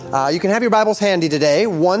You can have your Bibles handy today.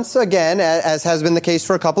 Once again, as has been the case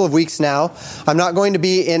for a couple of weeks now, I'm not going to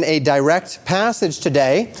be in a direct passage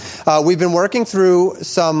today. We've been working through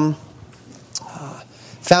some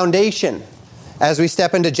foundation as we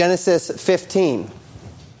step into Genesis 15.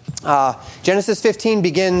 Genesis 15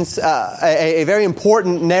 begins a very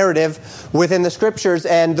important narrative within the Scriptures,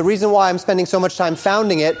 and the reason why I'm spending so much time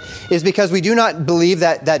founding it is because we do not believe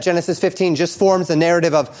that Genesis 15 just forms the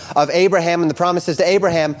narrative of Abraham and the promises to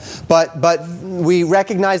Abraham, but we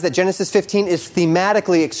recognize that Genesis 15 is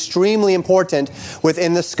thematically extremely important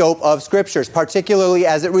within the scope of Scriptures, particularly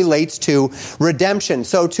as it relates to redemption.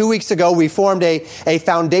 So 2 weeks ago, we formed a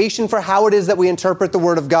foundation for how it is that we interpret the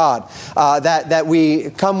Word of God, that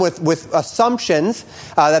we come with assumptions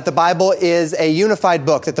that the Bible is a unified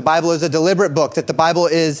book, that the Bible is a deliberate book, that the Bible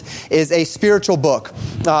is a spiritual book.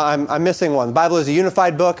 I'm missing one. The Bible is a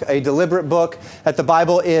unified book, a deliberate book, that the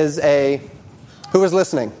Bible is a... Who was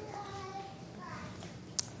listening?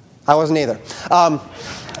 I wasn't either.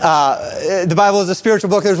 The Bible is a spiritual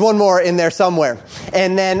book. There's one more in there somewhere.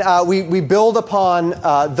 And then we build upon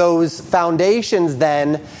those foundations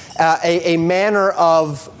then a manner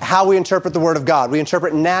of how we interpret the Word of God. We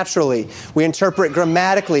interpret naturally. We interpret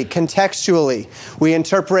grammatically, contextually. We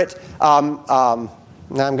interpret, now I'm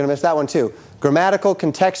going to miss that one too. Grammatical,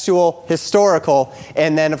 contextual, historical,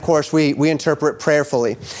 and then, of course, we interpret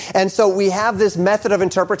prayerfully. And so we have this method of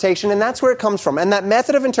interpretation, and that's where it comes from. And that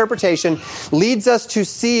method of interpretation leads us to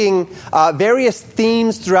seeing various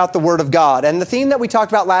themes throughout the Word of God. And the theme that we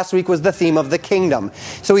talked about last week was the theme of the kingdom.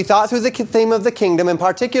 So we thought through the theme of the kingdom, and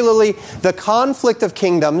particularly the conflict of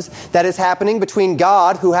kingdoms that is happening between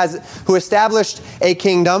God, who established a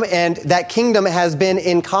kingdom, and that kingdom has been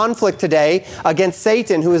in conflict today against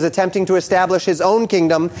Satan, who is attempting to establish his own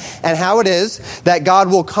kingdom, and how it is that God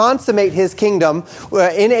will consummate his kingdom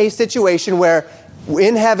in a situation where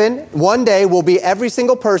in heaven, one day, will be every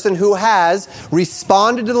single person who has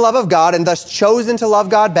responded to the love of God and thus chosen to love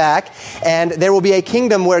God back. And there will be a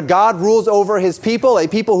kingdom where God rules over his people, a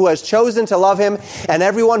people who has chosen to love him. And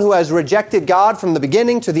everyone who has rejected God from the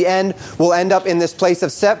beginning to the end will end up in this place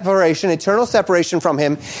of separation, eternal separation from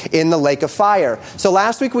him in the lake of fire. So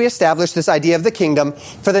last week we established this idea of the kingdom.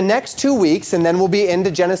 For the next 2 weeks, and then we'll be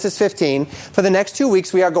into Genesis 15, for the next 2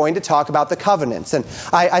 weeks we are going to talk about the covenants. And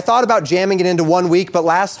I thought about jamming it into 1 week, but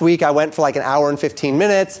last week I went for like an hour and 15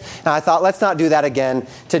 minutes, and I thought, let's not do that again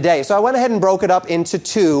today. So I went ahead and broke it up into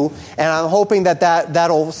 2, and I'm hoping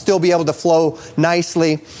that'll still be able to flow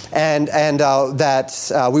nicely, and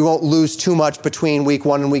that we won't lose too much between week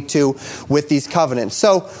 1 and week 2 with these covenants.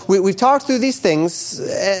 So we've talked through these things,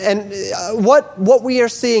 and what we are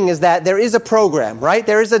seeing is that there is a program, right?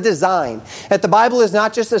 There is a design. That the Bible is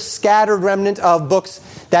not just a scattered remnant of books,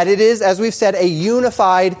 that it is, as we've said, a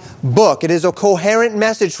unified book. It is a coherent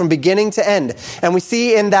message from beginning to end. And we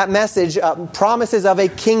see in that message promises of a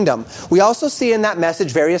kingdom. We also see in that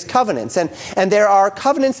message various covenants. And there are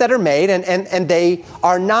covenants that are made, and they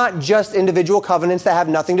are not just individual covenants that have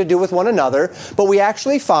nothing to do with one another, but we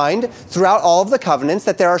actually find throughout all of the covenants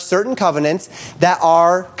that there are certain covenants that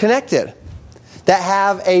are connected, that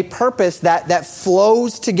have a purpose that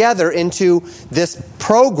flows together into this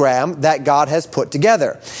program that God has put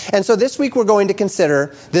together. And so this week we're going to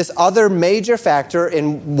consider this other major factor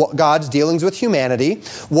in God's dealings with humanity,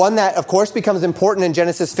 one that, of course, becomes important in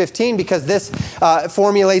Genesis 15 because this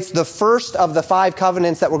formulates the first of the 5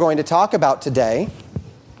 covenants that we're going to talk about today.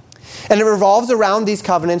 And it revolves around these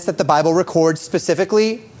covenants that the Bible records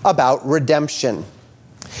specifically about redemption.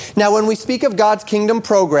 Now, when we speak of God's kingdom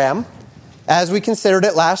program, as we considered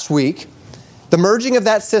it last week, the merging of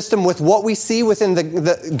that system with what we see within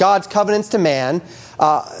the God's covenants to man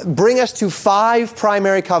bring us to 5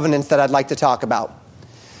 primary covenants that I'd like to talk about.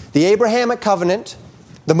 The Abrahamic covenant,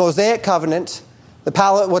 the Mosaic covenant,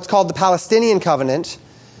 what's called the Palestinian covenant,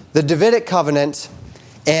 the Davidic covenant,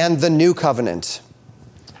 and the New Covenant.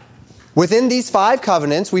 Within these 5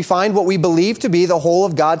 covenants, we find what we believe to be the whole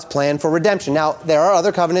of God's plan for redemption. Now, there are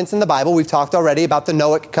other covenants in the Bible. We've talked already about the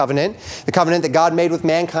Noahic covenant, the covenant that God made with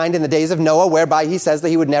mankind in the days of Noah, whereby he says that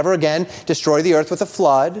he would never again destroy the earth with a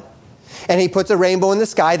flood. And he puts a rainbow in the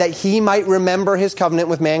sky that he might remember his covenant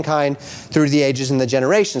with mankind through the ages and the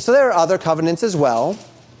generations. So there are other covenants as well.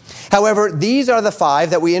 However, these are the 5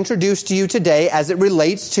 that we introduce to you today as it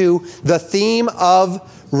relates to the theme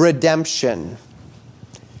of redemption.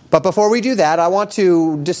 But before we do that, I want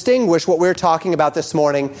to distinguish what we're talking about this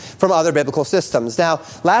morning from other biblical systems. Now,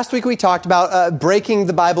 last week we talked about breaking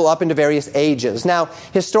the Bible up into various ages. Now,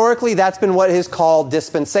 historically, that's been what is called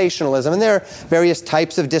dispensationalism. And there are various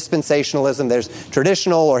types of dispensationalism. There's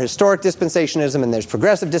traditional or historic dispensationalism, and there's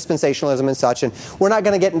progressive dispensationalism and such. And we're not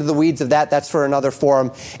going to get into the weeds of that. That's for another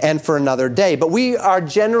forum and for another day. But we are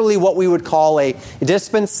generally what we would call a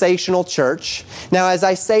dispensational church. Now, as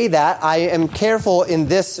I say that, I am careful in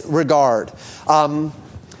this regard.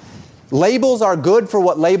 Labels are good for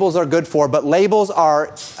what labels are good for, but labels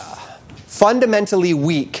are fundamentally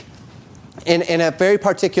weak in a very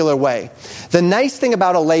particular way. The nice thing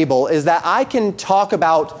about a label is that I can talk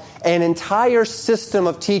about an entire system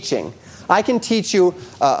of teaching. I can teach you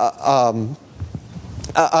a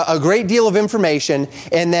great deal of information,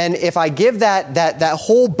 and then if I give that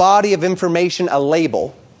whole body of information a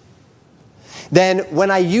label, then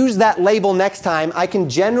when I use that label next time, I can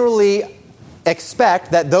generally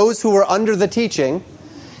expect that those who are under the teaching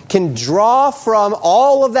can draw from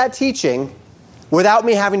all of that teaching without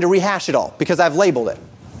me having to rehash it all, because I've labeled it.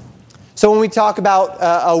 So when we talk about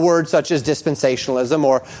a word such as dispensationalism,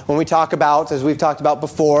 or when we talk about, as we've talked about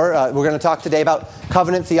before, we're going to talk today about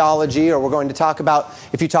covenant theology, or we're going to talk about,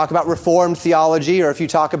 if you talk about Reformed theology, or if you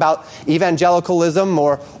talk about evangelicalism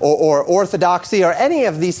or orthodoxy, or any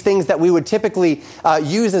of these things that we would typically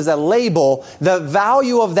use as a label, the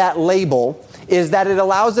value of that label is that it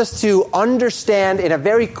allows us to understand in a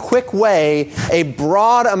very quick way a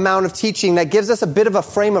broad amount of teaching that gives us a bit of a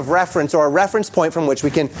frame of reference or a reference point from which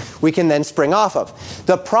we can then spring off of.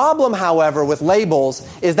 The problem, however, with labels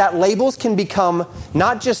is that labels can become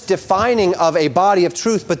not just defining of a body of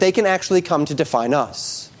truth, but they can actually come to define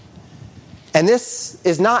us. And this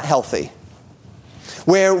is not healthy.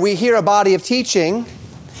 Where we hear a body of teaching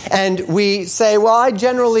and we say, well, I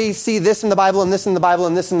generally see this in the Bible and this in the Bible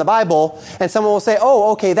and this in the Bible. And someone will say,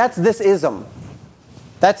 oh, okay, that's this ism.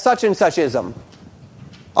 That's such and such ism.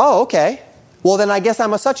 Oh, okay. Well, then I guess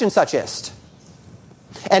I'm a such and suchist.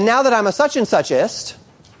 And now that I'm a such and suchist,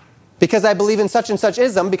 because I believe in such and such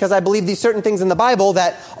ism, because I believe these certain things in the Bible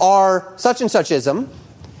that are such and such ism,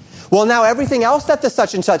 well, now everything else that the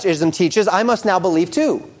such and such ism teaches, I must now believe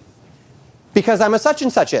too, because I'm a such and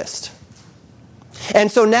suchist.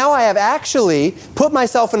 And so now I have actually put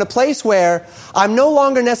myself in a place where I'm no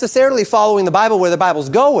longer necessarily following the Bible where the Bible's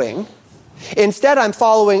going. Instead, I'm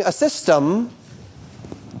following a system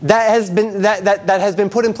that has been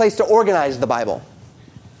put in place to organize the Bible.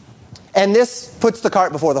 And this puts the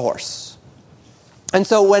cart before the horse. And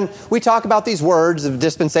so when we talk about these words of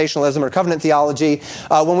dispensationalism or covenant theology,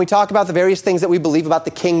 when we talk about the various things that we believe about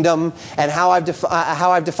the kingdom and how I've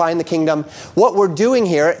defined the kingdom, what we're doing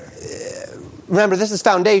here, remember, this is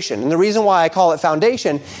foundation. And the reason why I call it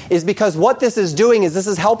foundation is because what this is doing is this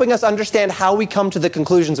is helping us understand how we come to the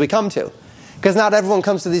conclusions we come to. Because not everyone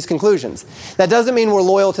comes to these conclusions. That doesn't mean we're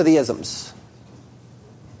loyal to the isms.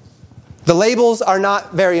 The labels are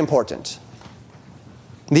not very important.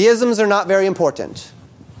 The isms are not very important.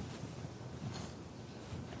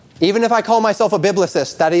 Even if I call myself a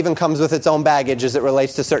biblicist, that even comes with its own baggage as it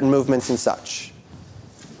relates to certain movements and such.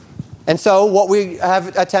 And so what we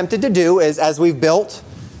have attempted to do is, as we build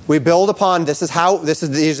upon, these are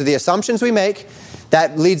the assumptions we make.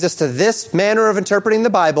 That leads us to this manner of interpreting the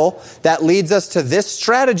Bible. That leads us to this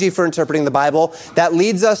strategy for interpreting the Bible. That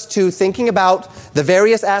leads us to thinking about the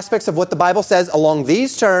various aspects of what the Bible says along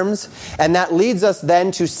these terms. And that leads us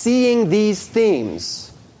then to seeing these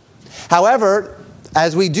themes. However,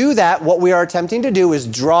 as we do that, what we are attempting to do is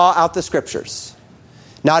draw out the Scriptures.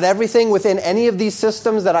 Not everything within any of these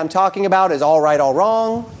systems that I'm talking about is all right, all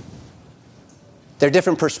wrong. There are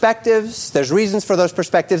different perspectives. There's reasons for those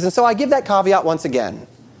perspectives. And so I give that caveat once again.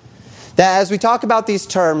 That as we talk about these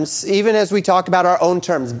terms, even as we talk about our own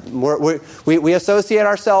terms, we associate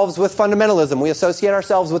ourselves with fundamentalism. We associate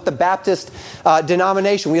ourselves with the Baptist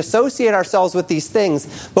denomination. We associate ourselves with these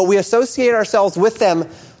things. But we associate ourselves with them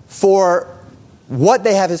for what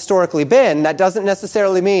they have historically been. That doesn't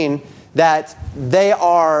necessarily mean that they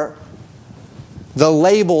are the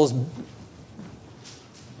labels.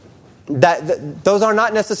 Those are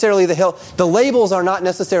not necessarily the hill. The labels are not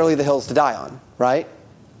necessarily the hills to die on, right?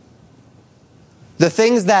 The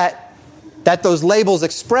things that those labels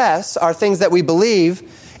express are things that we believe,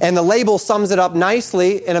 and the label sums it up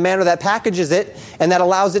nicely in a manner that packages it and that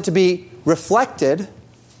allows it to be reflected.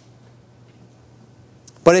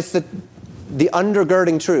 But it's the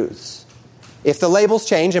undergirding truths. If the labels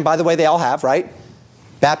change, and by the way, they all have, right?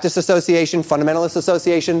 Baptist Association, Fundamentalist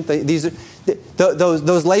Association,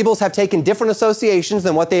 those labels have taken different associations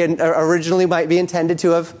than what they originally might be intended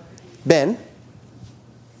to have been.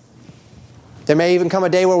 There may even come a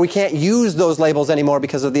day where we can't use those labels anymore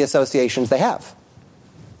because of the associations they have.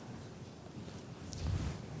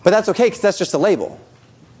 But that's okay, because that's just a label.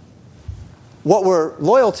 What we're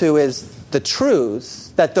loyal to is the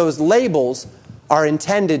truths that those labels are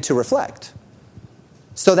intended to reflect.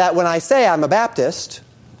 So that when I say I'm a Baptist,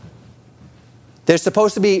 there's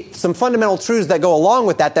supposed to be some fundamental truths that go along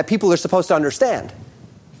with that people are supposed to understand.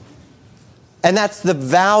 And that's the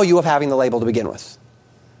value of having the label to begin with.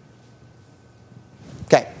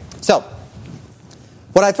 Okay, so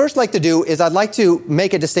what I'd first like to do is I'd like to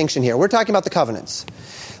make a distinction here. We're talking about the covenants.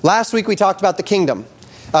 Last week we talked about the kingdom.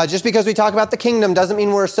 Just because we talk about the kingdom doesn't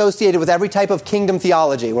mean we're associated with every type of kingdom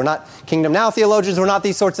theology. We're not kingdom now theologians. We're not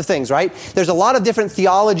these sorts of things, right? There's a lot of different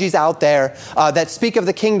theologies out there that speak of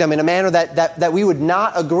the kingdom in a manner that we would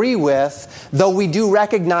not agree with, though we do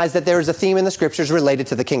recognize that there is a theme in the Scriptures related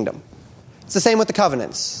to the kingdom. It's the same with the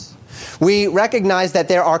covenants. We recognize that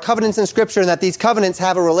there are covenants in Scripture and that these covenants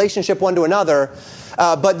have a relationship one to another,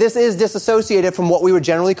 but this is disassociated from what we would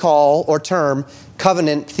generally call or term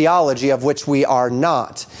covenant theology, of which we are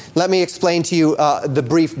not. Let me explain to you the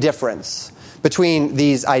brief difference between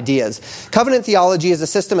these ideas. Covenant theology is a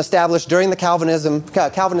system established during the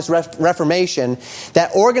Calvinist Reformation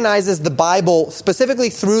that organizes the Bible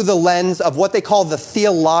specifically through the lens of what they call the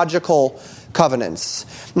theological covenants.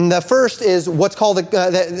 And the first is what's called,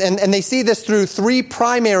 and they see this through three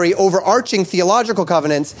primary overarching theological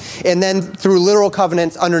covenants, and then through literal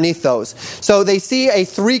covenants underneath those. So they see a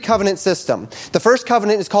three-covenant system. The first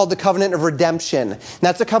covenant is called the covenant of redemption. And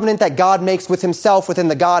that's a covenant that God makes with himself within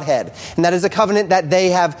the Godhead. And that is a covenant that they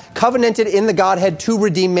have covenanted in the Godhead to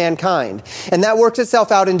redeem mankind. And that works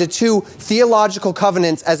itself out into two theological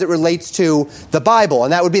covenants as it relates to the Bible.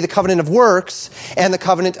 And that would be the covenant of works and the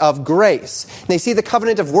covenant of grace. And they see the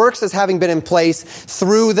covenant of works as having been in place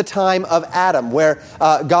through the time of Adam, where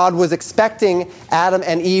God was expecting Adam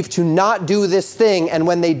and Eve to not do this thing, and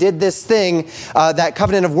when they did this thing, that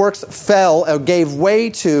covenant of works fell or gave way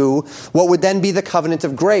to what would then be the covenant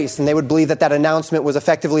of grace. And they would believe that that announcement was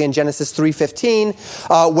effectively in Genesis 3:15,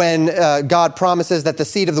 when God promises that the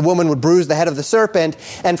seed of the woman would bruise the head of the serpent.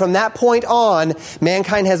 And from that point on,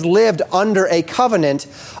 mankind has lived under a covenant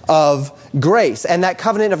of grace. And that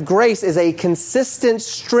covenant of grace is a consistent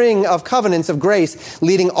string of covenants of grace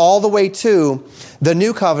leading all the way to the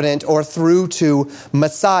new covenant or through to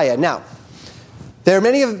Messiah. Now, there are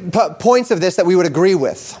many points of this that we would agree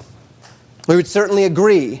with. We would certainly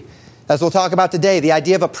agree, as we'll talk about today, the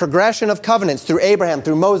idea of a progression of covenants through Abraham,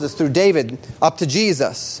 through Moses, through David, up to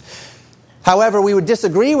Jesus. However, we would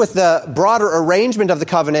disagree with the broader arrangement of the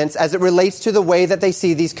covenants as it relates to the way that they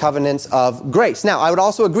see these covenants of grace. Now, I would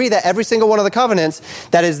also agree that every single one of the covenants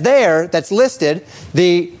that is there, that's listed,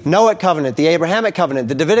 the Noahic covenant, the Abrahamic covenant,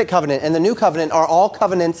 the Davidic covenant, and the new covenant are all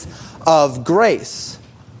covenants of grace.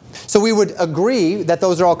 So we would agree that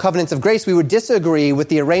those are all covenants of grace. We would disagree with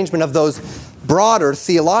the arrangement of those broader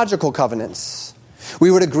theological covenants. We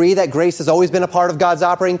would agree that grace has always been a part of God's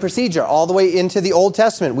operating procedure. All the way into the Old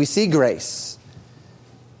Testament, we see grace.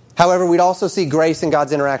 However, we'd also see grace in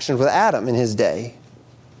God's interactions with Adam in his day.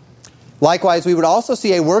 Likewise, we would also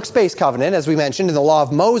see a works-based covenant, as we mentioned, in the law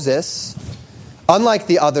of Moses, unlike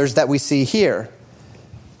the others that we see here.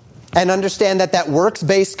 And understand that that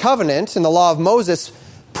works-based covenant in the law of Moses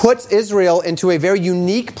puts Israel into a very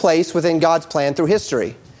unique place within God's plan through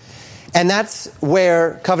history. And that's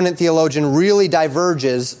where covenant theologian really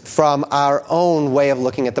diverges from our own way of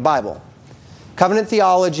looking at the Bible. Covenant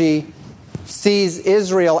theology sees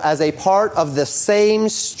Israel as a part of the same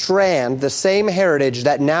strand, the same heritage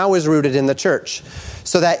that now is rooted in the church.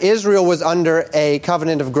 So that Israel was under a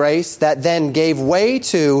covenant of grace that then gave way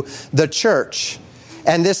to the church.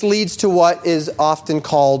 And this leads to what is often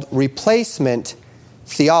called replacement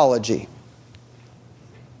theology.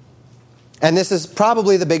 And this is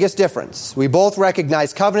probably the biggest difference. We both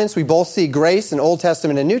recognize covenants. We both see grace in Old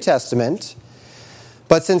Testament and New Testament.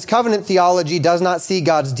 But since covenant theology does not see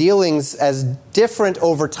God's dealings as different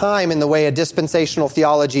over time in the way a dispensational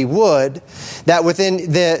theology would, that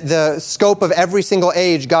within the scope of every single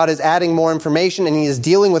age, God is adding more information and he is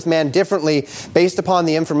dealing with man differently based upon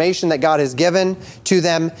the information that God has given to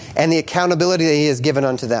them and the accountability that he has given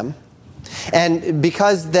unto them. And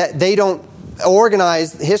because that they don't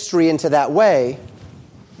organize history into that way,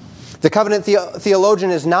 the covenant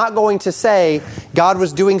theologian is not going to say God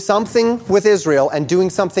was doing something with Israel and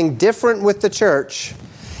doing something different with the church,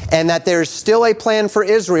 and that there's still a plan for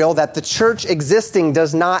Israel that the church existing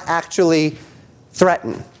does not actually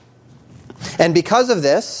threaten. And because of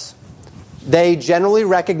this, they generally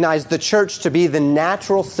recognize the church to be the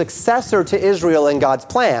natural successor to Israel in God's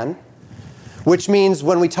plan, which means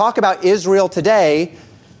when we talk about Israel today,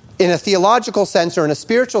 in a theological sense or in a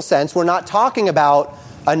spiritual sense, we're not talking about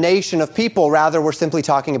a nation of people. Rather, we're simply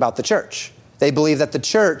talking about the church. They believe that the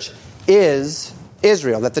church is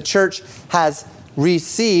Israel, that the church has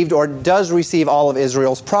received or does receive all of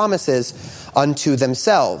Israel's promises unto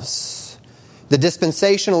themselves. The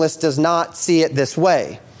dispensationalist does not see it this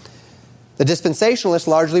way. The dispensationalist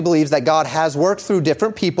largely believes that God has worked through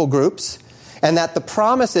different people groups and that the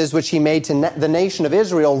promises which he made to the nation of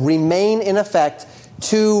Israel remain in effect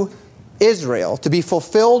to Israel, to be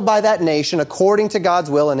fulfilled by that nation according to God's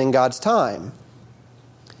will and in God's time.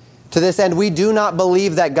 To this end, we do not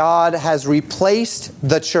believe that God has replaced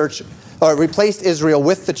the church, or replaced Israel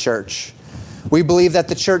with the church. We believe that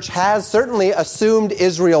the church has certainly assumed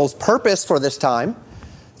Israel's purpose for this time.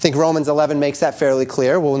 I think Romans 11 makes that fairly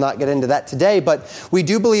clear. We'll not get into that today, but we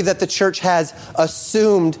do believe that the church has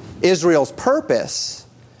assumed Israel's purpose,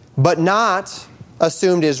 but not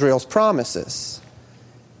assumed Israel's promises.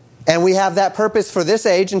 And we have that purpose for this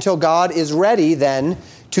age until God is ready then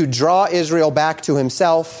to draw Israel back to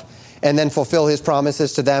himself and then fulfill his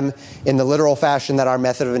promises to them in the literal fashion that our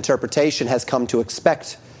method of interpretation has come to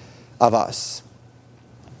expect of us.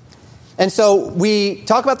 And so we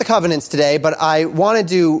talk about the covenants today, but I wanted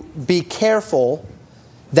to be careful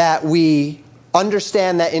that we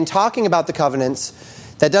understand that in talking about the covenants,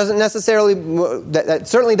 that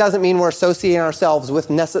certainly doesn't mean we're associating ourselves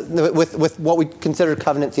with what we consider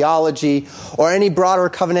covenant theology or any broader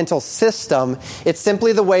covenantal system. It's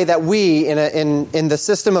simply the way that we, in the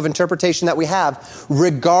system of interpretation that we have,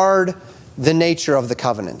 regard the nature of the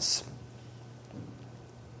covenants.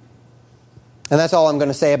 And that's all I'm going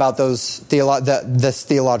to say about this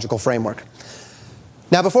theological framework.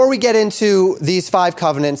 Now, before we get into these 5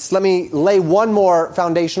 covenants, let me lay one more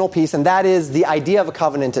foundational piece, and that is the idea of a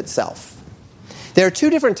covenant itself. There are 2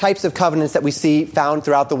 different types of covenants that we see found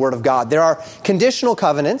throughout the Word of God. There are conditional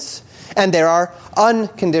covenants, and there are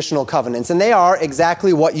unconditional covenants, and they are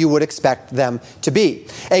exactly what you would expect them to be.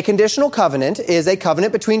 A conditional covenant is a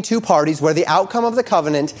covenant between 2 parties where the outcome of the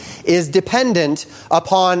covenant is dependent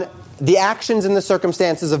upon the actions and the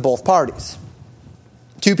circumstances of both parties.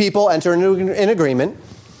 2 people enter into an agreement,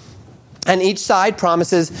 and each side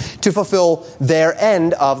promises to fulfill their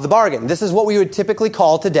end of the bargain. This is what we would typically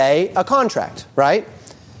call today a contract, right?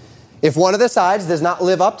 If one of the sides does not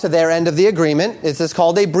live up to their end of the agreement, this is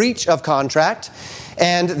called a breach of contract.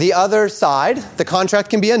 And the other side, the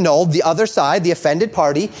contract can be annulled. The other side, the offended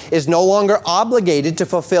party, is no longer obligated to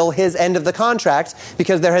fulfill his end of the contract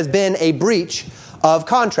because there has been a breach of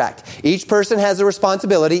contract. Each person has a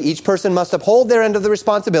responsibility. Each person must uphold their end of the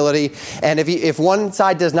responsibility. And if one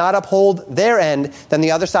side does not uphold their end, then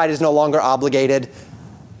the other side is no longer obligated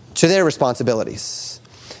to their responsibilities.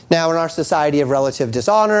 Now, in our society of relative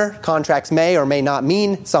dishonor, contracts may or may not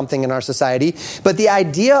mean something in our society, but the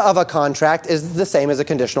idea of a contract is the same as a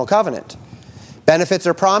conditional covenant. Benefits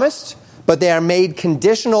are promised, but they are made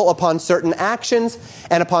conditional upon certain actions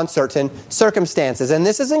and upon certain circumstances. And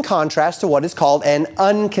this is in contrast to what is called an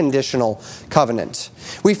unconditional covenant.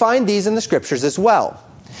 We find these in the Scriptures as well.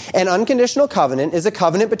 An unconditional covenant is a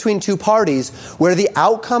covenant between 2 parties where the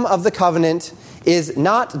outcome of the covenant is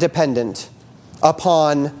not dependent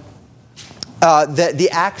upon the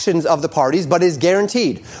actions of the parties, but is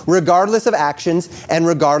guaranteed, regardless of actions and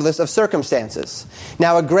regardless of circumstances.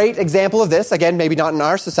 Now, a great example of this, again, maybe not in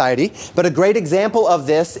our society, but a great example of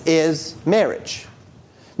this is marriage.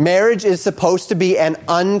 Marriage is supposed to be an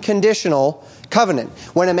unconditional covenant.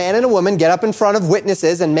 When a man and a woman get up in front of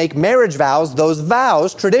witnesses and make marriage vows, those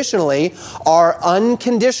vows traditionally are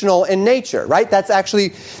unconditional in nature, right? That's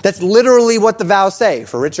literally what the vows say.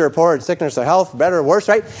 For richer or poorer, sickness or health, better or worse,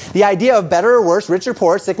 right? The idea of better or worse, rich or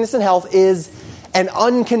poor, sickness and health is an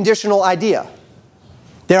unconditional idea.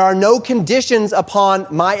 There are no conditions upon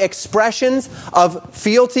my expressions of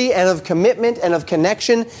fealty and of commitment and of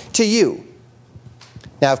connection to you.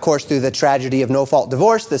 Now, of course, through the tragedy of no-fault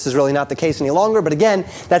divorce, this is really not the case any longer. But again,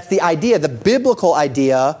 that's the idea, the biblical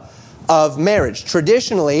idea of marriage.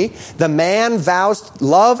 Traditionally, the man vows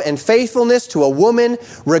love and faithfulness to a woman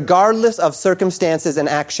regardless of circumstances and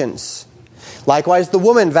actions. Likewise, the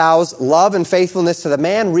woman vows love and faithfulness to the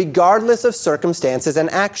man regardless of circumstances and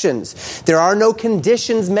actions. There are no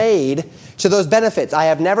conditions made to those benefits. I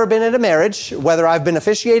have never been in a marriage, whether I've been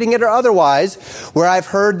officiating it or otherwise, where I've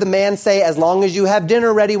heard the man say, as long as you have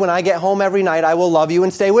dinner ready when I get home every night, I will love you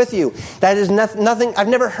and stay with you. That is nothing. I've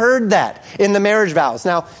never heard that in the marriage vows.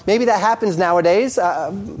 Now, maybe that happens nowadays. I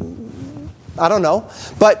don't know.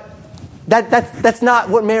 But that's not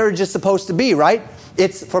what marriage is supposed to be, right?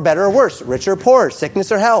 It's for better or worse, rich or poor,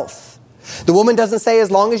 sickness or health. The woman doesn't say,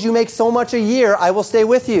 as long as you make so much a year, I will stay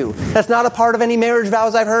with you. That's not a part of any marriage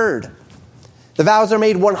vows I've heard. The vows are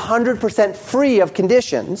made 100% free of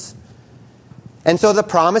conditions. And so the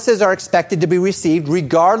promises are expected to be received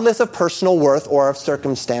regardless of personal worth or of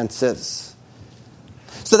circumstances.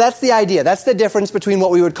 So that's the idea. That's the difference between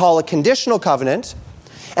what we would call a conditional covenant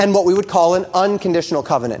and what we would call an unconditional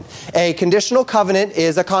covenant. A conditional covenant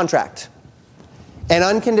is a contract. An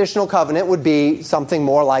unconditional covenant would be something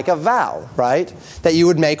more like a vow, right? That you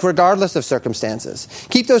would make regardless of circumstances.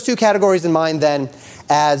 Keep those two categories in mind then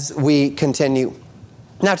as we continue.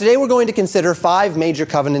 Now today we're going to consider 5 major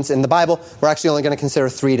covenants in the Bible. We're actually only going to consider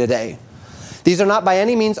 3 today. These are not by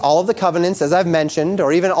any means all of the covenants, as I've mentioned,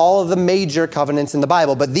 or even all of the major covenants in the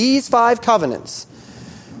Bible. But these 5 covenants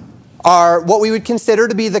are what we would consider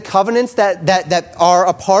to be the covenants that are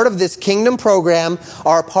a part of this kingdom program,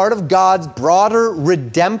 are a part of God's broader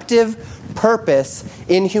redemptive purpose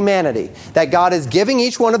in humanity. That God is giving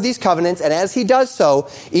each one of these covenants, and as He does so,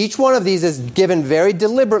 each one of these is given very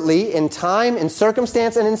deliberately in time, in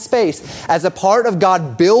circumstance, and in space as a part of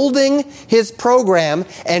God building His program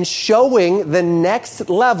and showing the next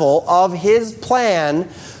level of His plan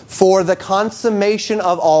for the consummation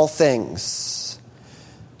of all things.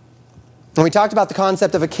 And we talked about the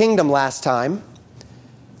concept of a kingdom last time.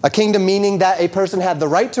 A kingdom meaning that a person had the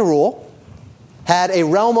right to rule, had a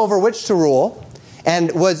realm over which to rule, and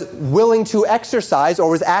was willing to exercise or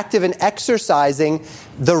was active in exercising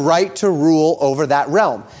the right to rule over that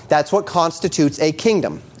realm. That's what constitutes a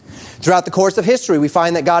kingdom. Throughout the course of history, we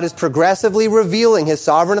find that God is progressively revealing His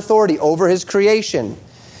sovereign authority over His creation.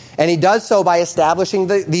 And He does so by establishing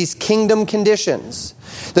these kingdom conditions.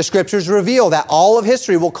 The Scriptures reveal that all of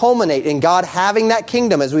history will culminate in God having that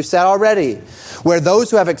kingdom, as we've said already, where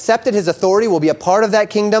those who have accepted His authority will be a part of that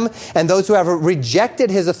kingdom, and those who have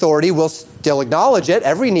rejected His authority will still acknowledge it.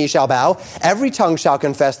 Every knee shall bow, every tongue shall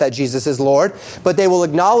confess that Jesus is Lord, but they will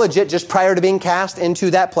acknowledge it just prior to being cast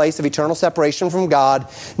into that place of eternal separation from God,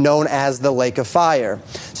 known as the lake of fire.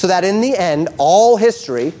 So that in the end, all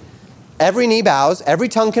history, every knee bows, every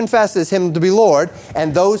tongue confesses Him to be Lord,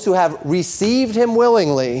 and those who have received Him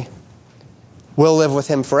willingly will live with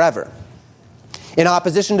Him forever. In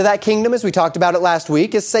opposition to that kingdom, as we talked about it last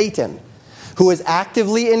week, is Satan, who is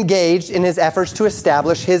actively engaged in his efforts to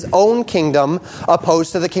establish his own kingdom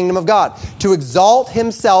opposed to the kingdom of God, to exalt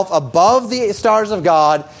himself above the stars of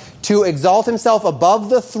God, to exalt himself above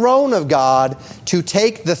the throne of God, to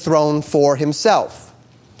take the throne for himself.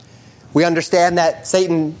 We understand that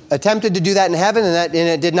Satan attempted to do that in heaven and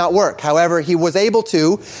it did not work. However, he was able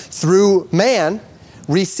to, through man,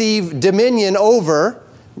 receive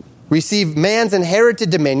man's inherited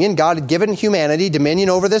dominion. God had given humanity dominion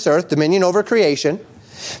over this earth, dominion over creation.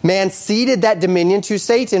 Man ceded that dominion to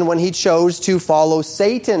Satan when he chose to follow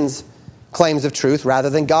Satan's claims of truth rather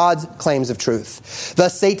than God's claims of truth.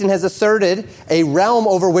 Thus, Satan has asserted a realm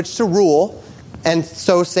over which to rule, and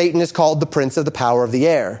so Satan is called the prince of the power of the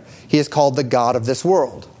air. He is called the god of this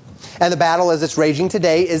world. And the battle as it's raging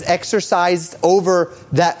today is exercised over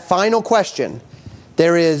that final question.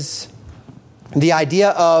 There is the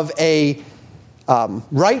idea of a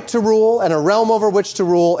right to rule and a realm over which to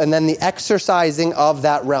rule, and then the exercising of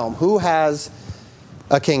that realm. Who has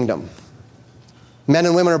a kingdom? Men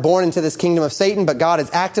and women are born into this kingdom of Satan, but God is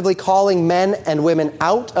actively calling men and women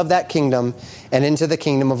out of that kingdom and into the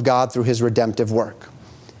kingdom of God through His redemptive work.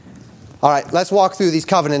 All right, let's walk through these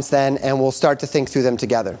covenants then, and we'll start to think through them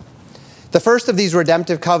together. The first of these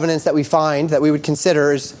redemptive covenants that we find, that we would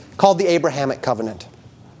consider, is called the Abrahamic covenant.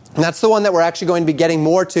 And that's the one that we're actually going to be getting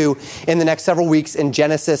more to in the next several weeks in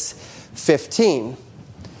Genesis 15.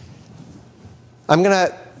 I'm going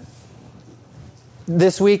to,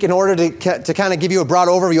 this week, in order to kind of give you a broad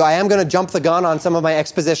overview, I am going to jump the gun on some of my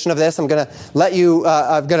exposition of this. I'm going to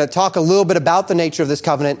I'm going to talk a little bit about the nature of this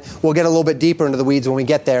covenant. We'll get a little bit deeper into the weeds when we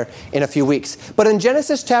get there in a few weeks. But in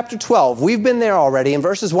Genesis chapter 12, we've been there already. In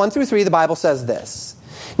verses 1 through 3, the Bible says this.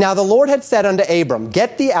 Now the Lord had said unto Abram,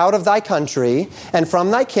 Get thee out of thy country, and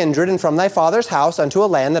from thy kindred, and from thy father's house, unto a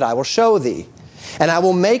land that I will show thee. And I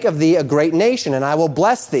will make of thee a great nation, and I will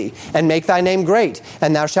bless thee, and make thy name great,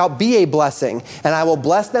 and thou shalt be a blessing. And I will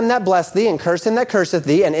bless them that bless thee, and curse him that curseth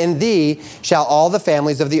thee, and in thee shall all the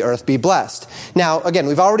families of the earth be blessed. Now, again,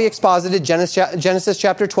 we've already exposited Genesis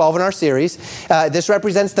chapter 12 in our series. This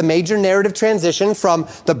represents the major narrative transition from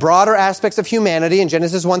the broader aspects of humanity in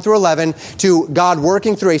Genesis 1 through 11 to God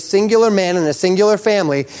working through a singular man and a singular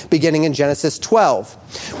family beginning in Genesis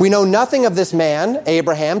 12. We know nothing of this man,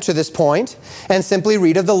 Abraham, to this point, and simply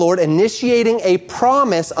read of the Lord initiating a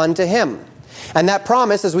promise unto him. And that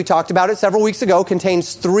promise, as we talked about it several weeks ago,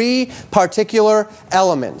 contains 3 particular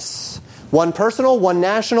elements. One personal, one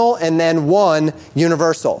national, and then one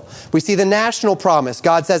universal. We see the national promise.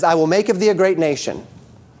 God says, I will make of thee a great nation.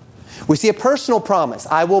 We see a personal promise.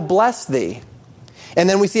 I will bless thee. And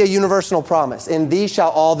then we see a universal promise. In thee shall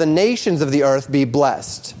all the nations of the earth be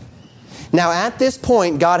blessed. Now at this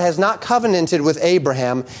point, God has not covenanted with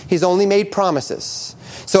Abraham. He's only made promises.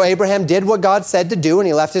 So Abraham did what God said to do, and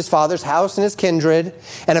he left his father's house and his kindred,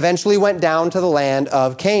 and eventually went down to the land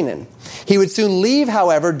of Canaan. He would soon leave,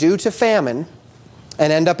 however, due to famine,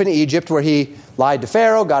 and end up in Egypt, where he lied to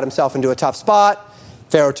Pharaoh, got himself into a tough spot.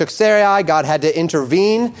 Pharaoh took Sarai. God had to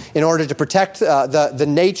intervene in order to protect the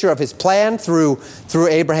nature of his plan through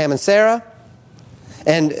Abraham and Sarah.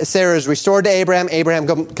 And Sarah is restored to Abraham.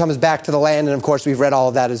 Abraham comes back to the land, and of course we've read all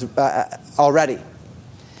of that already.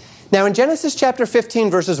 Now in Genesis chapter 15,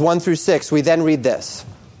 verses 1 through 6, we then read this.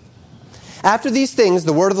 After these things,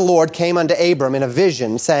 the word of the Lord came unto Abram in a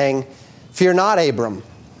vision, saying, Fear not, Abram.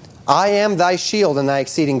 I am thy shield and thy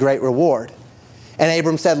exceeding great reward. And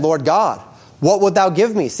Abram said, Lord God, what wilt thou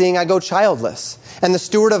give me, seeing I go childless? And the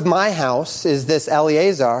steward of my house is this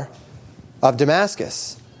Eliezer of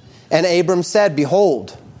Damascus. And Abram said,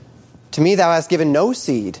 Behold, to me thou hast given no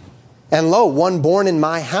seed, and lo, one born in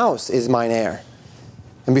my house is mine heir.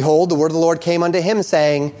 And behold, the word of the Lord came unto him,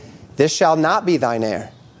 saying, This shall not be thine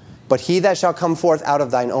heir, but he that shall come forth out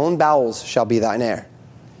of thine own bowels shall be thine heir.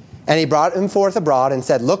 And he brought him forth abroad, and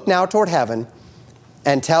said, Look now toward heaven,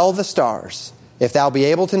 and tell the stars, if thou be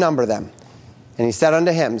able to number them. And he said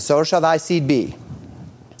unto him, So shall thy seed be.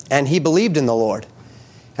 And he believed in the Lord,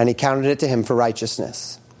 and he counted it to him for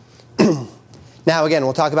righteousness. Now again,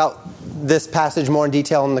 we'll talk about this passage more in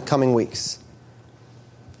detail in the coming weeks.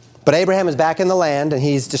 But Abraham is back in the land, and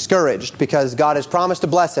he's discouraged because God has promised to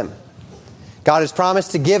bless him. God has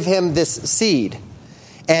promised to give him this seed.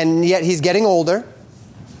 And yet he's getting older,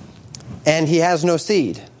 and he has no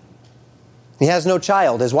seed. He has no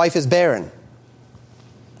child. His wife is barren.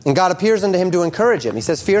 And God appears unto him to encourage him. He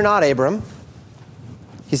says, Fear not, Abram.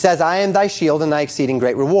 He says, I am thy shield and thy exceeding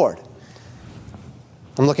great reward.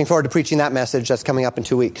 I'm looking forward to preaching that message that's coming up in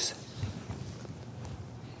 2 weeks.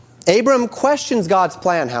 Abram questions God's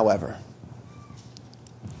plan, however.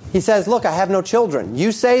 He says, Look, I have no children.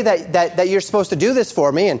 You say that you're supposed to do this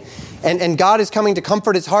for me, and God is coming to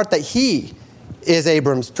comfort his heart that he is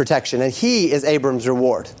Abram's protection, and he is Abram's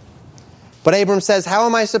reward. But Abram says, How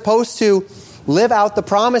am I supposed to live out the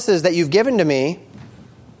promises that you've given to me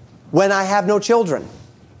when I have no children?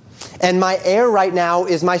 And my heir right now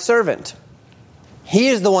is my servant. He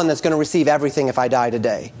is the one that's going to receive everything if I die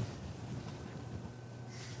today.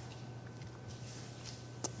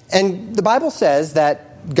 And the Bible says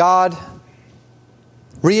that God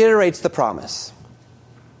reiterates the promise.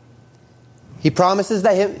 He promises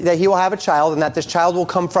that he will have a child, and that this child will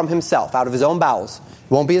come from himself, out of his own bowels.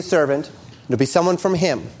 It won't be a servant. It'll be someone from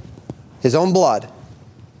him, his own blood.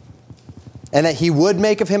 And that he would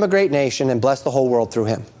make of him a great nation and bless the whole world through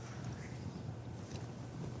him.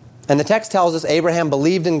 And the text tells us Abraham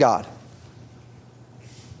believed in God,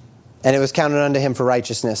 and it was counted unto him for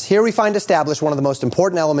righteousness. Here we find established one of the most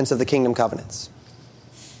important elements of the kingdom covenants.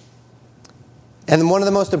 And one of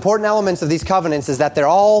the most important elements of these covenants is that they're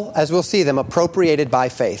all, as we'll see them, appropriated by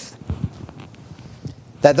faith.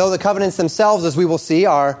 That though the covenants themselves, as we will see,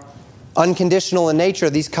 are unconditional in nature,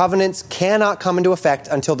 these covenants cannot come into effect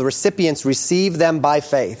until the recipients receive them by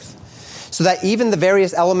faith. So that even the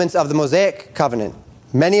various elements of the Mosaic covenant,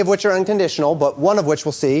 many of which are unconditional, but one of which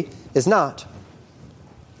we'll see is not,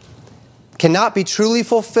 cannot be truly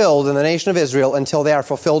fulfilled in the nation of Israel until they are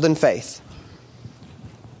fulfilled in faith.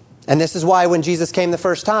 And this is why when Jesus came the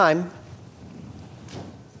first time,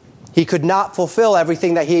 he could not fulfill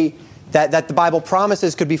everything that the Bible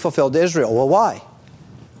promises could be fulfilled to Israel. Well, why?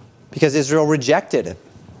 Because Israel rejected it.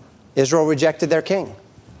 Israel rejected their king.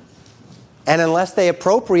 And unless they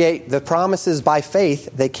appropriate the promises by faith,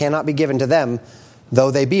 they cannot be given to them, though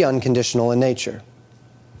they be unconditional in nature.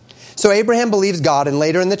 So Abraham believes God, and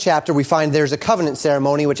later in the chapter we find there's a covenant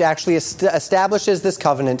ceremony which actually establishes this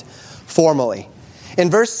covenant formally. In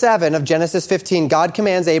verse 7 of Genesis 15, God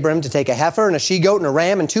commands Abraham to take a heifer and a she-goat and a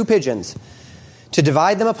ram and 2 pigeons, to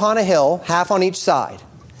divide them upon a hill, half on each side.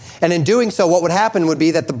 And in doing so, what would happen would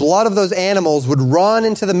be that the blood of those animals would run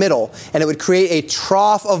into the middle, and it would create a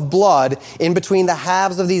trough of blood in between the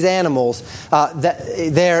halves of these animals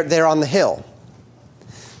there on the hill.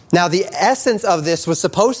 Now, the essence of this was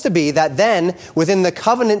supposed to be that then, within the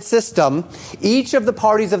covenant system, each of the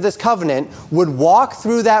parties of this covenant would walk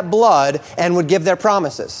through that blood and would give their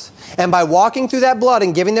promises. And by walking through that blood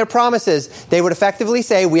and giving their promises, they would effectively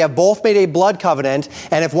say, we have both made a blood covenant,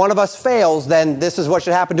 and if one of us fails, then this is what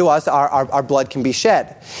should happen to us, our blood can be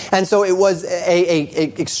shed. And so it was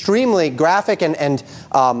a extremely graphic and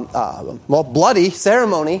bloody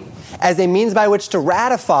ceremony as a means by which to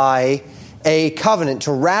ratify a covenant,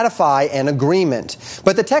 to ratify an agreement.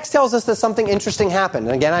 But the text tells us that something interesting happened.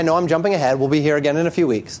 And again, I know I'm jumping ahead. We'll be here again in a few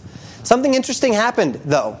weeks. Something interesting happened,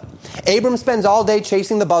 though. Abram spends all day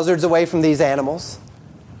chasing the buzzards away from these animals,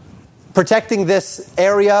 protecting this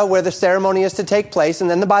area where the ceremony is to take place. And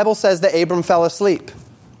then the Bible says that Abram fell asleep,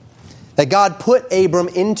 that God put Abram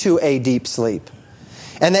into a deep sleep.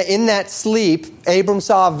 And that in that sleep, Abram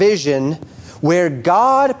saw a vision where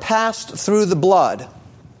God passed through the blood,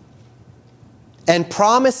 and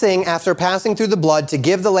promising, after passing through the blood, to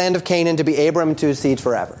give the land of Canaan to be Abram and to his seed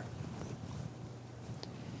forever.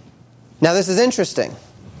 Now this is interesting,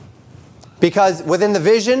 because within the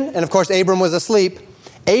vision, and of course Abram was asleep,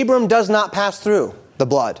 Abram does not pass through the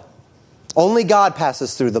blood. Only God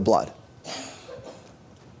passes through the blood.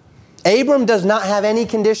 Abram does not have any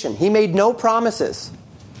condition. He made no promises.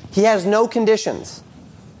 He has no conditions.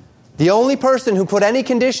 The only person who put any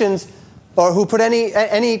conditions, or who put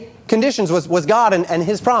any conditions was God and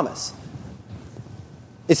his promise.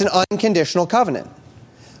 It's an unconditional covenant.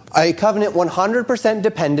 A covenant 100%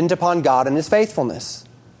 dependent upon God and his faithfulness.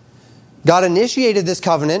 God initiated this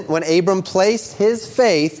covenant when Abram placed his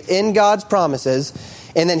faith in God's promises,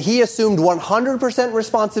 and then he assumed 100%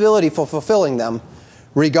 responsibility for fulfilling them,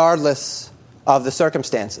 regardless of the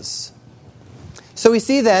circumstances. So we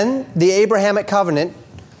see then the Abrahamic covenant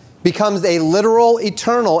becomes a literal,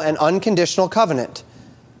 eternal, and unconditional covenant.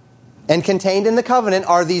 And contained in the covenant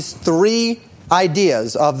are these three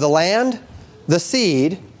ideas of the land, the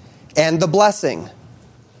seed, and the blessing.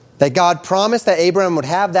 That God promised that Abraham would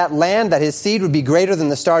have that land, that his seed would be greater than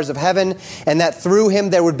the stars of heaven, and that through him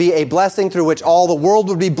there would be a blessing through which all the world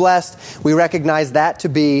would be blessed. We recognize that to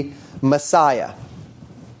be Messiah.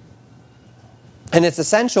 And it's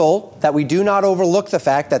essential that we do not overlook the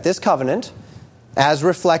fact that this covenant, as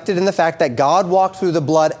reflected in the fact that God walked through the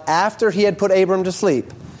blood after he had put Abram to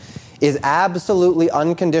sleep, is absolutely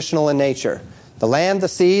unconditional in nature. The land, the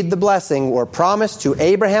seed, the blessing were promised to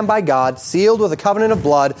Abraham by God, sealed with a covenant of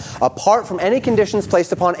blood, apart from any conditions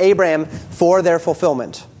placed upon Abraham for their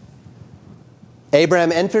fulfillment.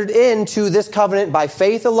 Abraham entered into this covenant by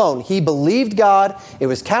faith alone. He believed God. It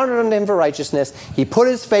was counted unto him for righteousness. He put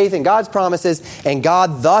his faith in God's promises, and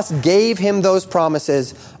God thus gave him those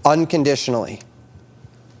promises unconditionally.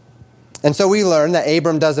 And so we learn that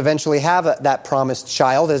Abram does eventually have that promised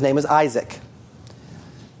child. His name is Isaac.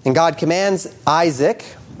 And God commands Isaac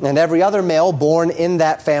and every other male born in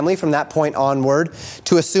that family from that point onward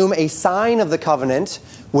to assume a sign of the covenant,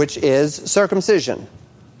 which is circumcision.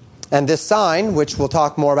 And this sign, which we'll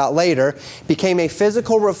talk more about later, became a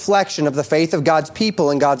physical reflection of the faith of God's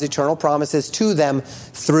people and God's eternal promises to them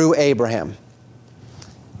through Abraham.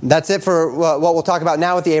 That's it for what we'll talk about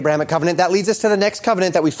now with the Abrahamic covenant. That leads us to the next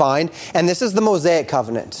covenant that we find, and this is the Mosaic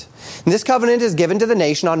covenant. And this covenant is given to the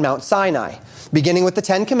nation on Mount Sinai, beginning with the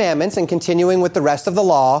Ten Commandments and continuing with the rest of the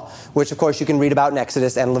law, which of course you can read about in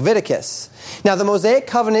Exodus and Leviticus. Now the Mosaic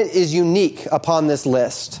covenant is unique upon this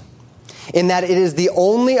list, in that it is the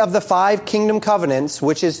only of the 5 kingdom covenants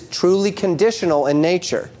which is truly conditional in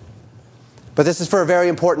nature. But this is for a very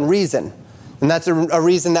important reason. And that's a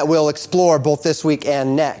reason that we'll explore both this week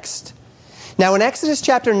and next. Now in Exodus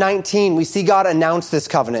chapter 19, we see God announce this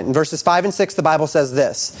covenant. In verses 5 and 6, the Bible says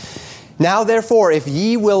this: "Now therefore, if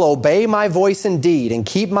ye will obey my voice indeed, and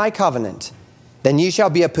keep my covenant, then ye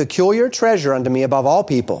shall be a peculiar treasure unto me above all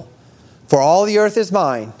people. For all the earth is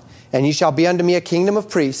mine, and ye shall be unto me a kingdom of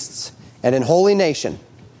priests, and an holy nation.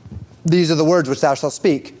 These are the words which thou shalt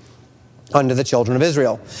speak unto the children of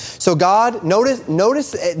Israel." So God, notice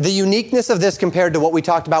the uniqueness of this compared to what we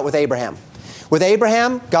talked about with Abraham. With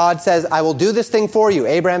Abraham, God says, "I will do this thing for you."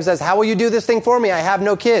 Abraham says, "How will you do this thing for me? I have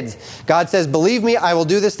no kids." God says, "Believe me, I will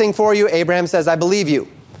do this thing for you." Abraham says, "I believe you."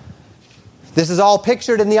 This is all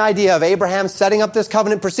pictured in the idea of Abraham setting up this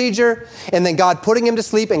covenant procedure, and then God putting him to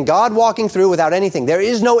sleep, and God walking through without anything. There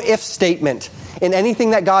is no if statement in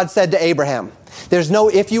anything that God said to Abraham. There's no,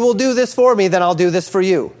 "If you will do this for me, then I'll do this for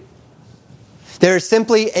you." There is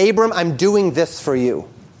simply, "Abram, I'm doing this for you."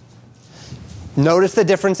 Notice the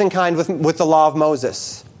difference in kind with the law of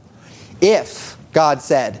Moses. If, God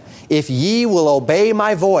said, "If ye will obey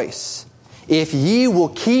my voice, if ye will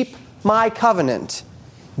keep my covenant,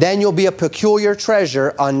 then you'll be a peculiar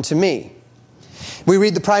treasure unto me. We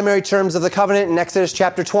read the primary terms of the covenant in Exodus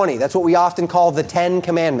chapter 20. That's what we often call the 10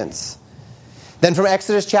 Commandments. Then from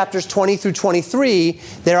Exodus chapters 20 through 23,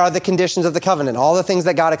 there are the conditions of the covenant, all the things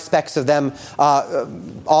that God expects of them,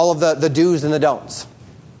 all of the do's and the don'ts.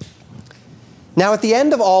 Now at the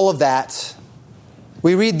end of all of that,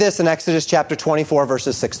 we read this in Exodus chapter 24,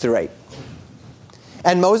 verses 6 through 8.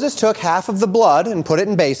 And Moses took half of the blood and put it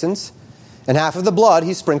in basins, and half of the blood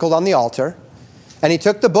he sprinkled on the altar. And he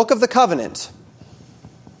took the book of the covenant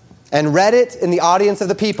and read it in the audience of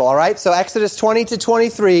the people. All right? So Exodus 20 to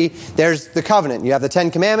 23, there's the covenant. You have the 10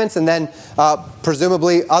 Commandments and then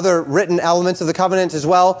presumably other written elements of the covenant as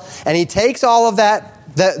well. And he takes all of that,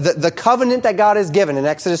 the covenant that God has given in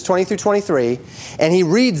Exodus 20 through 23, and he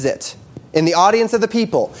reads it in the audience of the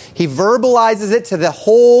people. He verbalizes it to the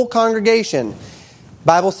whole congregation. The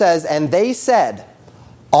Bible says, and they said,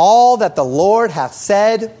 all that the Lord hath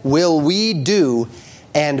said will we do,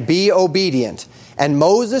 and be obedient. And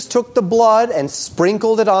Moses took the blood and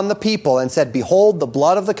sprinkled it on the people, and said, behold, the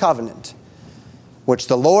blood of the covenant, which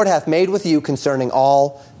the Lord hath made with you concerning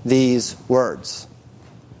all these words.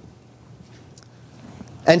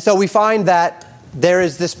 And so we find that there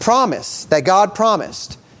is this promise that God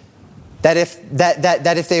promised, that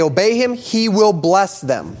if they obey him, he will bless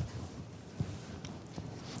them.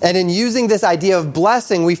 And in using this idea of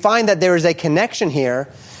blessing, we find that there is a connection here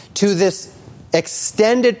to this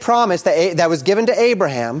extended promise that was given to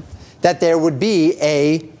Abraham, that there would be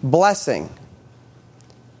a blessing.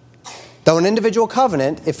 Though an individual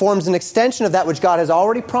covenant, it forms an extension of that which God has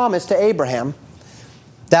already promised to Abraham,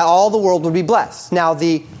 that all the world would be blessed. Now,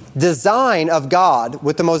 the design of God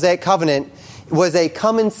with the Mosaic covenant was a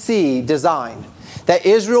come and see design. That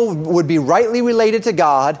Israel would be rightly related to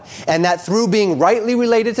God, and that through being rightly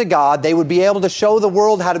related to God, they would be able to show the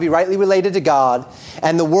world how to be rightly related to God,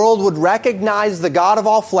 and the world would recognize the God of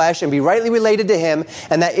all flesh and be rightly related to him,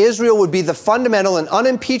 and that Israel would be the fundamental and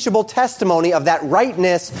unimpeachable testimony of that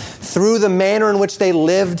rightness through the manner in which they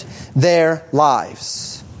lived their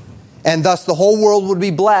lives. And thus the whole world would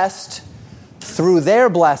be blessed through their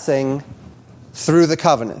blessing through the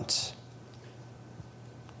covenant.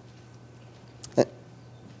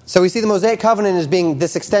 So we see the Mosaic covenant as being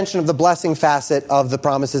this extension of the blessing facet of the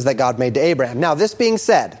promises that God made to Abraham. Now, this being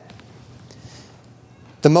said,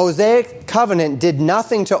 the Mosaic covenant did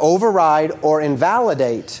nothing to override or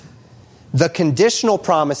invalidate the conditional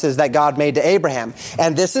promises that God made to Abraham.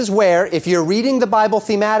 And this is where, if you're reading the Bible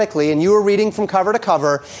thematically, and you were reading from cover to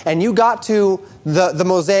cover, and you got to the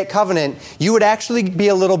Mosaic covenant, you would actually be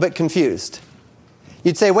a little bit confused.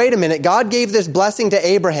 You'd say, wait a minute, God gave this blessing to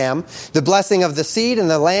Abraham, the blessing of the seed and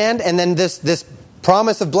the land, and then this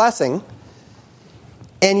promise of blessing.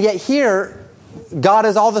 And yet here, God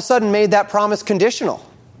has all of a sudden made that promise conditional.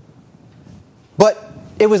 But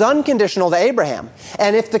it was unconditional to Abraham.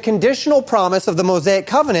 And if the conditional promise of the Mosaic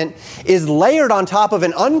covenant is layered on top of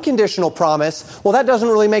an unconditional promise, well, that doesn't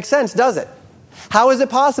really make sense, does it? How is it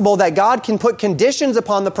possible that God can put conditions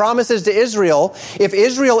upon the promises to Israel if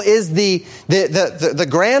Israel is the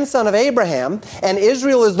grandson of Abraham, and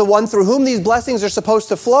Israel is the one through whom these blessings are supposed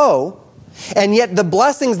to flow, and yet the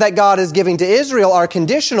blessings that God is giving to Israel are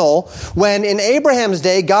conditional, when in Abraham's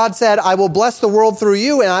day God said, I will bless the world through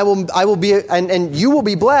you, and I will be and you will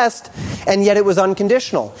be blessed, and yet it was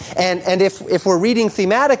unconditional. And if we're reading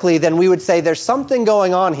thematically, then we would say there's something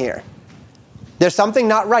going on here. There's something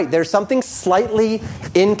not right. There's something slightly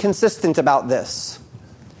inconsistent about this.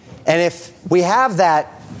 And if we have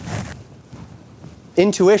that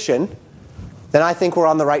intuition, then I think we're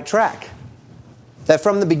on the right track. That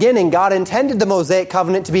from the beginning, God intended the Mosaic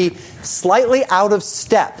covenant to be slightly out of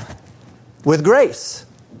step with grace.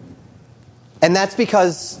 And that's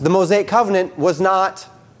because the Mosaic covenant was not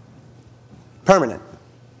permanent.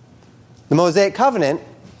 The Mosaic covenant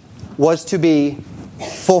was to be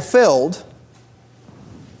fulfilled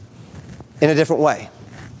in a different way.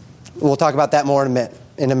 We'll talk about that more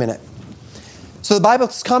in a minute. So the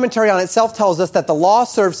Bible's commentary on itself tells us that the law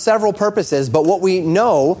serves several purposes, but what we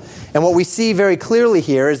know and what we see very clearly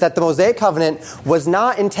here is that the Mosaic covenant was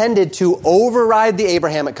not intended to override the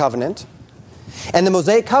Abrahamic covenant, and the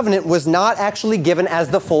Mosaic covenant was not actually given as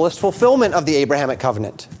the fullest fulfillment of the Abrahamic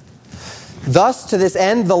covenant. Thus, to this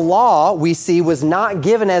end, the law, we see, was not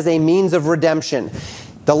given as a means of redemption.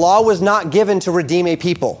 The law was not given to redeem a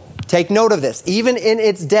people. Take note of this. Even in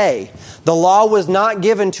its day, the law was not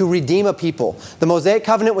given to redeem a people. The Mosaic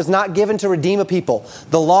covenant was not given to redeem a people.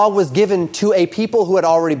 The law was given to a people who had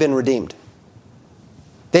already been redeemed.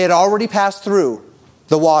 They had already passed through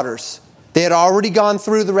the waters They had already gone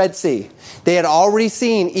through the Red Sea. They had already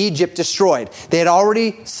seen Egypt destroyed. They had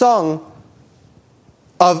already sung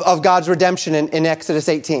of God's redemption in Exodus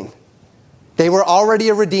 18. They were already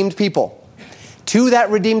a redeemed people. To that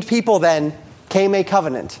redeemed people then came a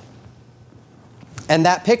covenant. And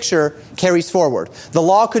that picture carries forward. The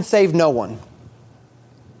law could save no one,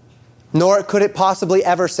 nor could it possibly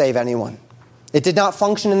ever save anyone. It did not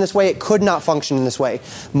function in this way. It could not function in this way.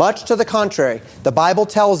 Much to the contrary, the Bible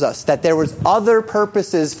tells us that there was other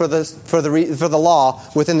purposes for the law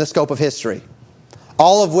within the scope of history,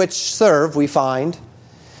 all of which serve, we find,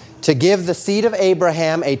 to give the seed of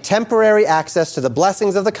Abraham a temporary access to the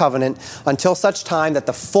blessings of the covenant until such time that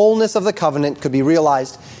the fullness of the covenant could be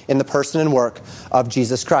realized in the person and work of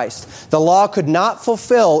Jesus Christ. The law could not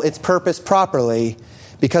fulfill its purpose properly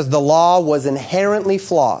because the law was inherently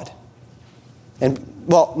flawed. The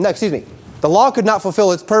law could not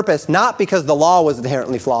fulfill its purpose not because the law was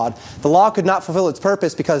inherently flawed. The law could not fulfill its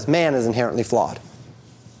purpose because man is inherently flawed.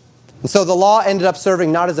 And so the law ended up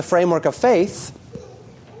serving not as a framework of faith,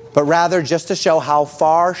 but rather just to show how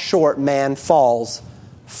far short man falls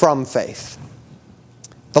from faith.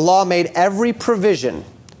 The law made every provision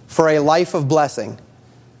for a life of blessing,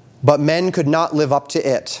 but men could not live up to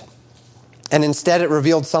it. And instead it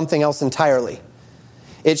revealed something else entirely.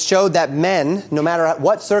 It showed that men, no matter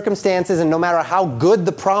what circumstances and no matter how good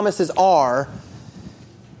the promises are,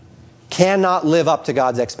 cannot live up to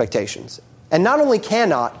God's expectations. And not only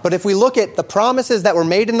cannot, but if we look at the promises that were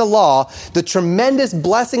made in the law, the tremendous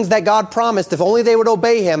blessings that God promised, if only they would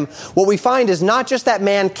obey Him, what we find is not just that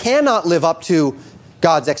man cannot live up to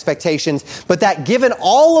God's expectations, but that given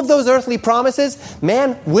all of those earthly promises,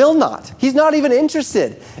 man will not. He's not even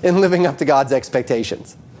interested in living up to God's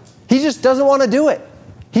expectations. He just doesn't want to do it.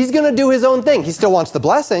 He's going to do his own thing. He still wants the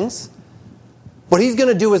blessings, but he's going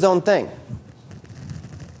to do his own thing.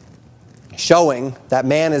 Showing that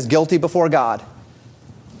man is guilty before God.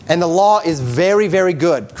 And the law is very, very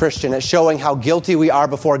good, Christian, at showing how guilty we are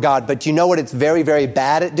before God. But do you know what it's very, very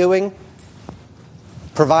bad at doing?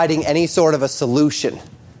 Providing any sort of a solution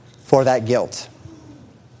for that guilt.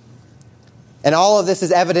 And all of this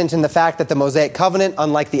is evident in the fact that the Mosaic covenant,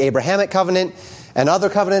 unlike the Abrahamic covenant and other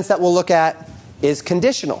covenants that we'll look at, is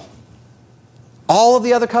conditional. All of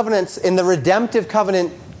the other covenants in the redemptive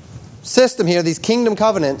covenant system here, these kingdom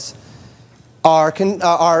covenants, are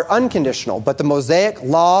unconditional. But the Mosaic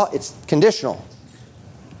law, it's conditional.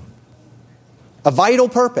 A vital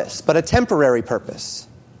purpose, but a temporary purpose.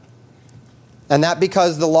 And that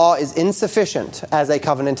because the law is insufficient as a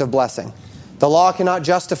covenant of blessing. The law cannot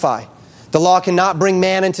justify. The law cannot bring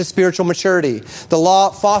man into spiritual maturity. The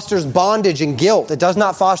law fosters bondage and guilt. It does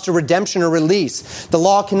not foster redemption or release. The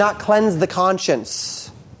law cannot cleanse the conscience.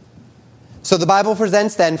 So the Bible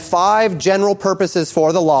presents then 5 general purposes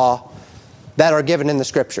for the law that are given in the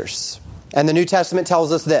Scriptures. And the New Testament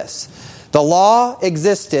tells us this. The law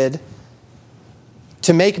existed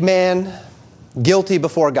to make man guilty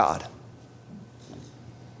before God.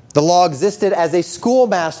 The law existed as a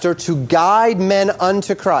schoolmaster to guide men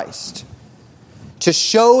unto Christ, to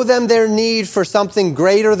show them their need for something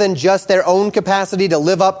greater than just their own capacity to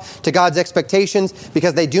live up to God's expectations,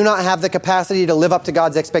 because they do not have the capacity to live up to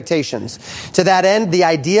God's expectations. To that end, the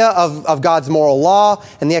idea of God's moral law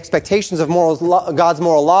and the expectations of God's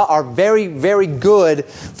moral law are very, very good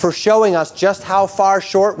for showing us just how far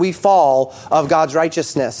short we fall of God's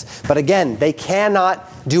righteousness. But again, they cannot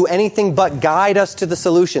do anything but guide us to the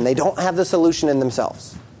solution. They don't have the solution in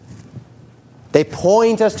themselves. They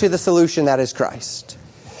point us to the solution that is Christ.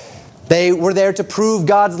 They were there to prove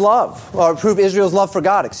God's love, or prove Israel's love for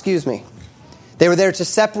God, They were there to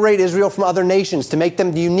separate Israel from other nations, to make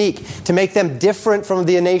them unique, to make them different from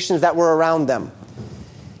the nations that were around them.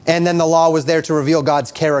 And then the law was there to reveal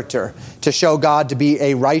God's character, to show God to be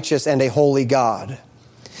a righteous and a holy God.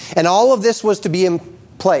 And all of this was to be in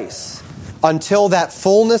place until that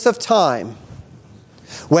fullness of time,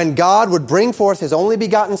 when God would bring forth His only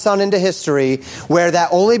begotten Son into history, where that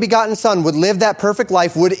only begotten Son would live that perfect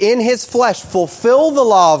life, would in His flesh fulfill the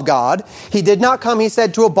law of God. He did not come, He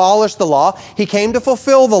said, to abolish the law. He came to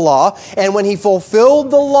fulfill the law. And when He fulfilled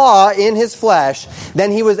the law in His flesh,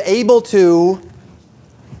 then He was able to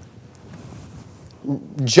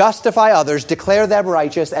justify others, declare them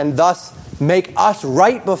righteous, and thus make us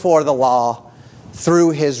right before the law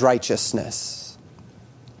through His righteousness.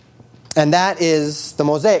 And that is the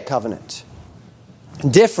Mosaic covenant.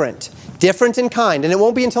 Different in kind. And it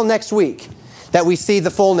won't be until next week that we see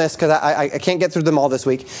the fullness, because I can't get through them all this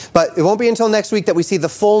week, but it won't be until next week that we see the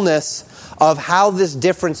fullness of how this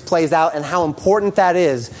difference plays out and how important that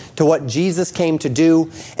is to what Jesus came to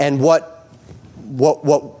do and what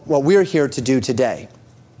what we're here to do today.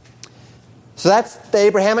 So that's the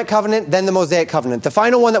Abrahamic covenant, then the Mosaic covenant. The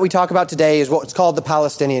final one that we talk about today is what's called the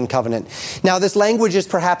Palestinian covenant. Now, this language is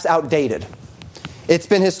perhaps outdated. It's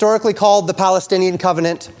been historically called the Palestinian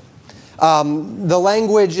covenant. The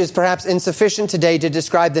language is perhaps insufficient today to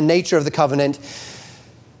describe the nature of the covenant.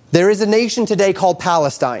 There is a nation today called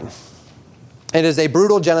Palestine. It is a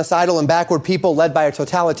brutal, genocidal, and backward people led by a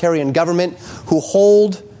totalitarian government who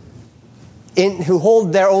hold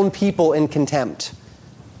their own people in contempt,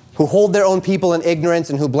 who hold their own people in ignorance,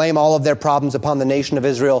 and who blame all of their problems upon the nation of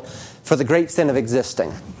Israel for the great sin of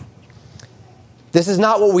existing. This is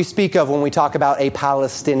not what we speak of when we talk about a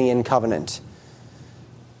Palestinian covenant.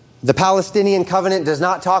 The Palestinian covenant does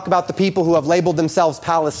not talk about the people who have labeled themselves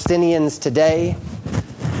Palestinians today.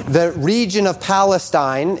 The region of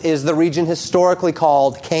Palestine is the region historically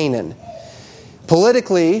called Canaan.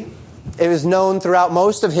 Politically, it was known throughout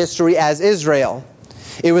most of history as Israel.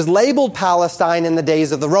 It was labeled Palestine in the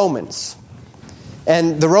days of the Romans.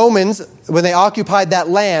 And the Romans, when they occupied that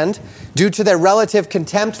land, due to their relative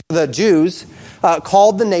contempt for the Jews,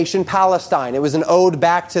 called the nation Palestine. It was an ode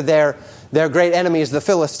back to their great enemies, the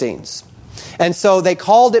Philistines. And so they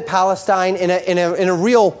called it Palestine in a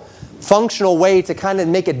real functional way to kind of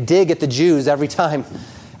make a dig at the Jews every time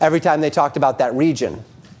they talked about that region.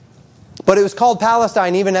 But it was called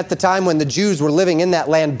Palestine even at the time when the Jews were living in that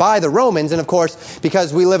land by the Romans. And of course,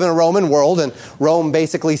 because we live in a Roman world and Rome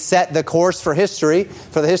basically set the course for history,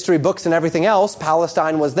 for the history books and everything else,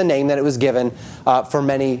 Palestine was the name that it was given for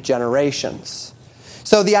many generations.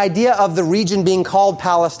 So the idea of the region being called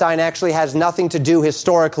Palestine actually has nothing to do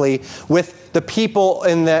historically with the people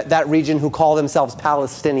in that region who call themselves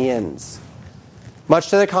Palestinians. Much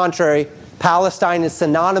to the contrary, Palestine is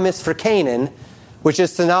synonymous for Canaan, which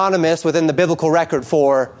is synonymous within the biblical record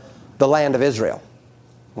for the land of Israel.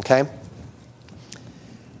 Okay?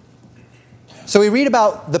 So we read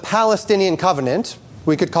about the Palestinian covenant.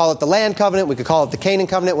 We could call it the land covenant. We could call it the Canaan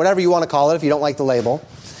covenant, whatever you want to call it if you don't like the label.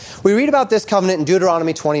 We read about this covenant in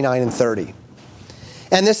Deuteronomy 29 and 30.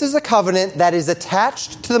 And this is a covenant that is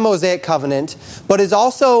attached to the Mosaic covenant, but is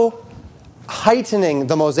also heightening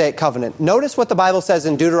the Mosaic covenant. Notice what the Bible says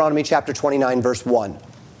in Deuteronomy chapter 29, verse 1.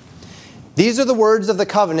 These are the words of the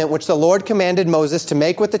covenant which the Lord commanded Moses to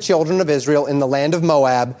make with the children of Israel in the land of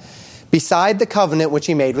Moab, beside the covenant which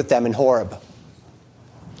he made with them in Horeb.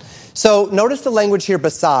 So notice the language here,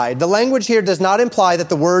 beside. The language here does not imply that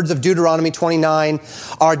the words of Deuteronomy 29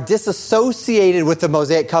 are disassociated with the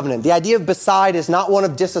Mosaic covenant. The idea of beside is not one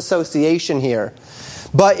of disassociation here.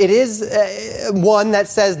 But it is one that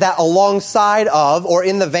says that alongside of, or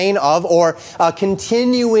in the vein of, or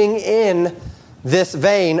continuing in this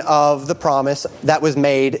vein of the promise that was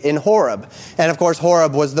made in Horeb. And of course,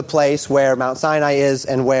 Horeb was the place where Mount Sinai is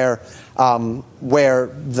and where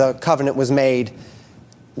the covenant was made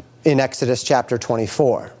in Exodus chapter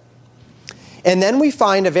 24. And then we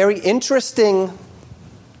find a very interesting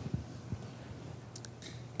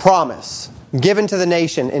promise given to the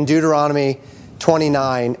nation in Deuteronomy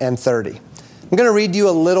 29 and 30. I'm going to read you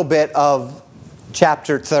a little bit of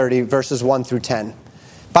chapter 30, verses 1 through 10. The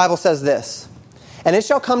Bible says this: "And it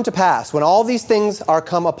shall come to pass, when all these things are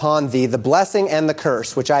come upon thee, the blessing and the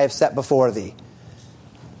curse which I have set before thee."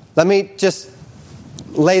 Let me just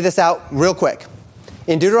lay this out real quick.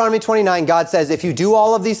 In Deuteronomy 29, God says, if you do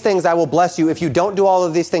all of these things, I will bless you. If you don't do all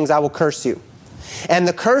of these things, I will curse you. And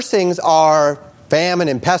the cursings are famine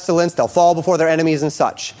and pestilence. They'll fall before their enemies and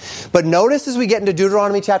such. But notice as we get into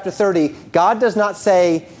Deuteronomy chapter 30, God does not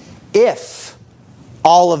say, if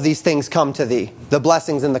all of these things come to thee, the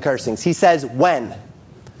blessings and the cursings. He says, when.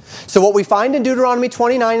 So what we find in Deuteronomy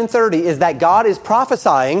 29 and 30 is that God is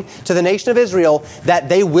prophesying to the nation of Israel that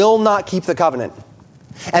they will not keep the covenant.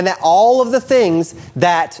 And that all of the things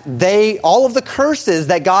all of the curses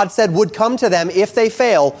that God said would come to them if they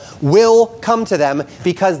fail, will come to them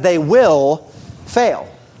because they will fail.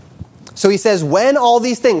 So he says, when all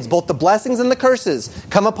these things, both the blessings and the curses,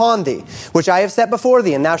 come upon thee, which I have set before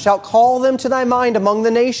thee, and thou shalt call them to thy mind among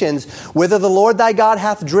the nations, whither the Lord thy God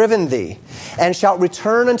hath driven thee, and shalt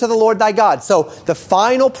return unto the Lord thy God. So the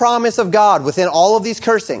final promise of God within all of these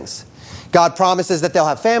cursings, God promises that they'll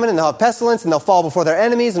have famine and they'll have pestilence and they'll fall before their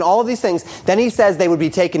enemies and all of these things. Then he says they would be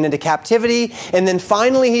taken into captivity. And then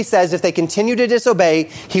finally he says if they continue to disobey,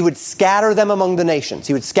 he would scatter them among the nations.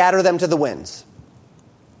 He would scatter them to the winds.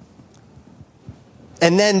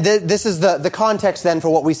 And then this is the context then for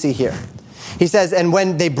what we see here. He says, and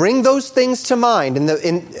when they bring those things to mind among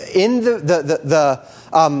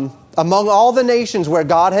all the nations where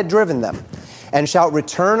God had driven them, and shalt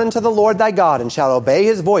return unto the Lord thy God, and shalt obey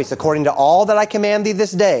his voice according to all that I command thee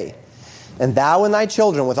this day, and thou and thy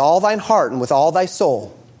children with all thine heart and with all thy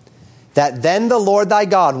soul, that then the Lord thy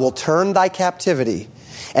God will turn thy captivity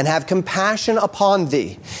and have compassion upon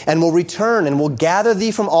thee, and will return and will gather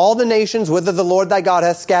thee from all the nations whither the Lord thy God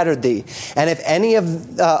hath scattered thee. And if any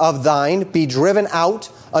of thine be driven out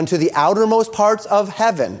unto the outermost parts of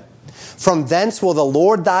heaven, from thence will the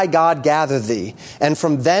Lord thy God gather thee, and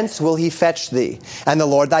from thence will he fetch thee. And the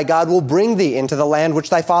Lord thy God will bring thee into the land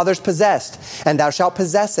which thy fathers possessed, and thou shalt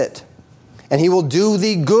possess it. And he will do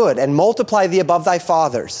thee good, and multiply thee above thy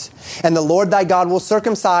fathers. And the Lord thy God will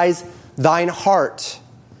circumcise thine heart,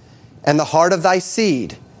 and the heart of thy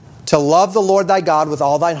seed, to love the Lord thy God with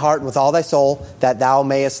all thine heart and with all thy soul, that thou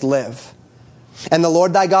mayest live. And the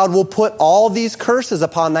Lord thy God will put all these curses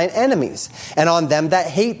upon thine enemies, and on them that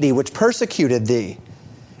hate thee, which persecuted thee.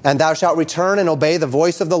 And thou shalt return and obey the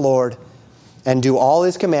voice of the Lord, and do all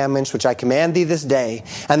his commandments, which I command thee this day.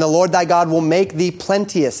 And the Lord thy God will make thee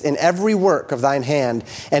plenteous in every work of thine hand,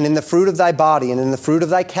 and in the fruit of thy body, and in the fruit of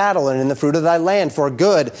thy cattle, and in the fruit of thy land, for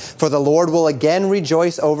good. For the Lord will again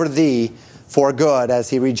rejoice over thee for good,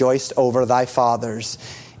 as he rejoiced over thy fathers.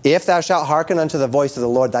 If thou shalt hearken unto the voice of the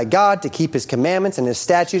Lord thy God, to keep his commandments and his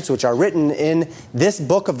statutes, which are written in this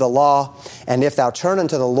book of the law, and if thou turn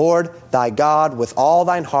unto the Lord thy God with all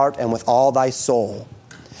thine heart and with all thy soul.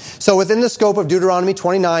 So within the scope of Deuteronomy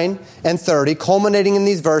 29 and 30, culminating in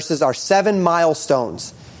these verses, are 7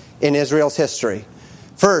 milestones in Israel's history.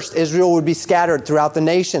 First, Israel would be scattered throughout the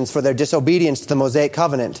nations for their disobedience to the Mosaic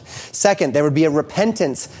covenant. Second, there would be a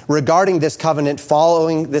repentance regarding this covenant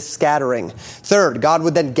following this scattering. Third, God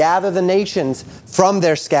would then gather the nations from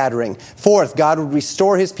their scattering. Fourth, God would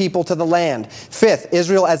restore his people to the land. Fifth,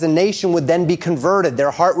 Israel as a nation would then be converted.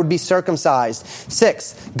 Their heart would be circumcised.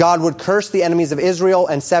 Sixth, God would curse the enemies of Israel.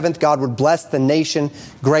 And seventh, God would bless the nation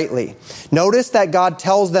greatly. Notice that God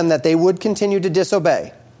tells them that they would continue to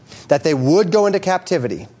disobey, that they would go into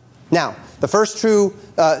captivity. Now, the first true,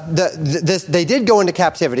 they did go into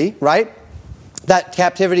captivity, right? That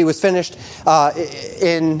captivity was finished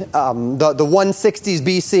in the 160s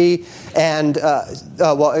BC and, the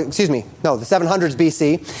 700s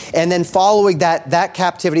BC. And then following that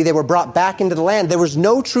captivity, they were brought back into the land. There was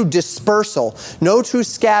no true dispersal, no true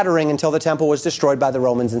scattering until the temple was destroyed by the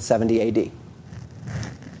Romans in 70 AD.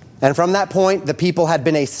 And from that point, the people had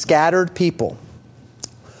been a scattered people.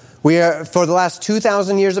 For the last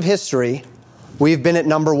 2,000 years of history, we've been at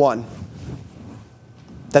number 1.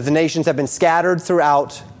 That the nations have been scattered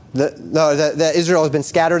throughout, Israel has been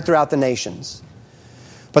scattered throughout the nations.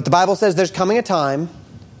 But the Bible says there's coming a time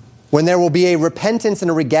when there will be a repentance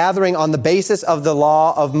and a regathering on the basis of the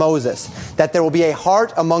law of Moses. That there will be a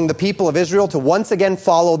heart among the people of Israel to once again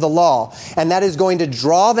follow the law. And that is going to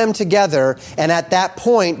draw them together. And at that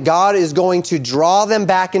point, God is going to draw them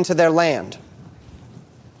back into their land.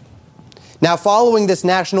 Now, following this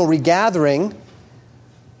national regathering,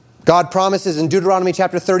 God promises in Deuteronomy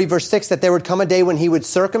chapter 30, verse 6, that there would come a day when he would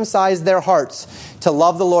circumcise their hearts to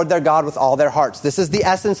love the Lord their God with all their hearts. This is the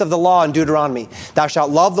essence of the law in Deuteronomy. Thou shalt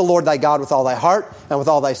love the Lord thy God with all thy heart and with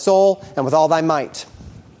all thy soul and with all thy might.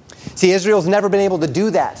 See, Israel's never been able to do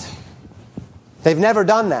that. They've never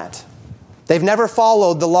done that. They've never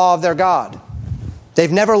followed the law of their God.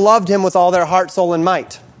 They've never loved him with all their heart, soul, and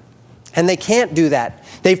might. And they can't do that.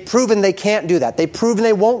 They've proven they can't do that. They've proven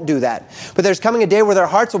they won't do that. But there's coming a day where their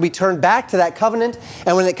hearts will be turned back to that covenant.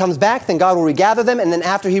 And when it comes back, then God will regather them. And then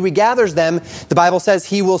after he regathers them, the Bible says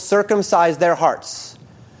he will circumcise their hearts.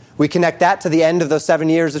 We connect that to the end of those 7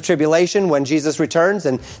 years of tribulation when Jesus returns.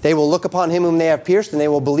 And they will look upon him whom they have pierced. And they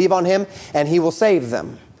will believe on him. And he will save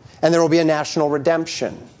them. And there will be a national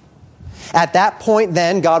redemption. At that point,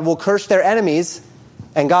 then, God will curse their enemies.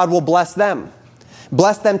 And God will bless them.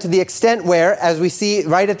 Bless them to the extent where, as we see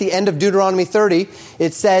right at the end of Deuteronomy 30,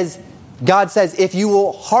 it says, God says, if you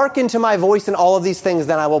will hearken to my voice in all of these things,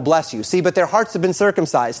 then I will bless you. See, but their hearts have been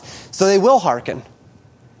circumcised, so they will hearken.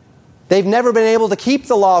 They've never been able to keep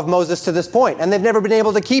the law of Moses to this point, and they've never been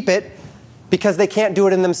able to keep it because they can't do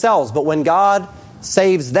it in themselves. But when God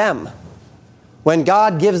saves them, when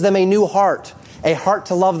God gives them a new heart, a heart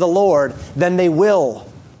to love the Lord, then they will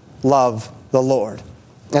love the Lord.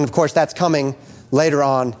 And of course, that's coming later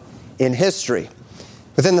on in history.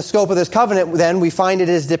 Within the scope of this covenant, then, we find it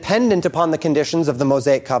is dependent upon the conditions of the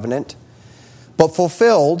Mosaic covenant, but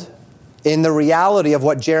fulfilled in the reality of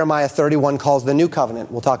what Jeremiah 31 calls the new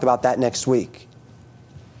covenant. We'll talk about that next week.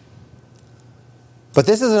 But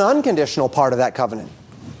this is an unconditional part of that covenant.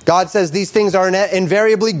 God says these things are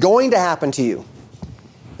invariably going to happen to you.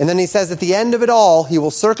 And then he says at the end of it all, he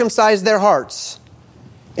will circumcise their hearts.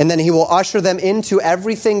 And then he will usher them into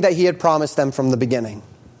everything that he had promised them from the beginning.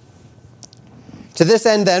 To this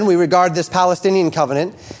end, then, we regard this Palestinian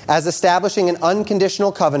covenant as establishing an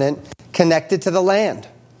unconditional covenant connected to the land.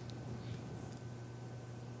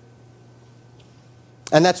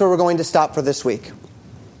 And that's where we're going to stop for this week.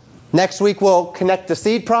 Next week, we'll connect the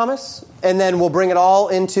seed promise, and then we'll bring it all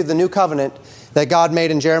into the new covenant that God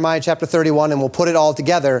made in Jeremiah chapter 31, and we'll put it all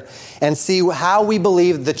together and see how we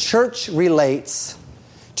believe the church relates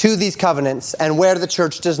to these covenants and where the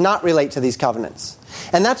church does not relate to these covenants.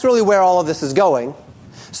 And that's really where all of this is going,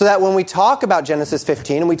 so that when we talk about Genesis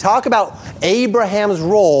 15 and we talk about Abraham's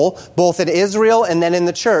role both in Israel and then in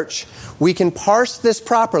the church, we can parse this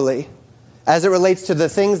properly as it relates to the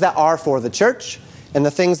things that are for the church and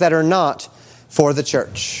the things that are not for the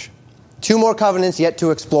church. 2 more covenants yet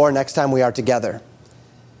to explore next time we are together.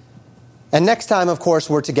 And next time, of course,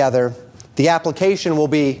 we're together, the application will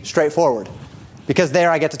be straightforward, because there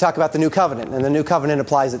I get to talk about the new covenant, and the new covenant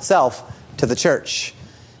applies itself to the church.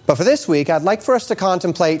 But for this week, I'd like for us to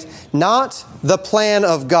contemplate not the plan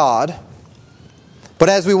of God, but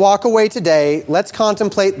as we walk away today, let's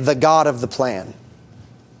contemplate the God of the plan.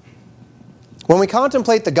 When we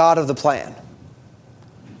contemplate the God of the plan,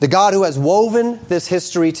 the God who has woven this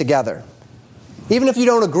history together, even if you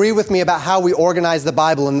don't agree with me about how we organize the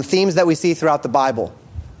Bible and the themes that we see throughout the Bible,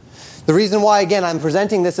 the reason why, again, I'm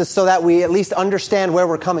presenting this is so that we at least understand where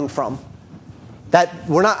we're coming from. That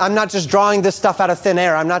I'm not just drawing this stuff out of thin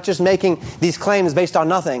air. I'm not just making these claims based on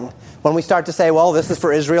nothing when we start to say, well, this is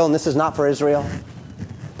for Israel and this is not for Israel.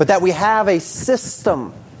 But that we have a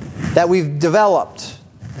system that we've developed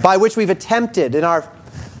by which we've attempted in our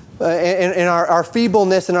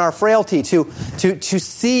feebleness and our frailty to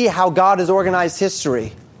see how God has organized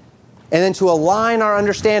history, and then to align our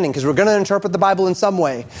understanding, because we're going to interpret the Bible in some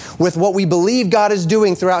way, with what we believe God is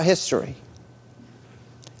doing throughout history.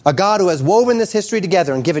 A God who has woven this history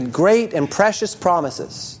together and given great and precious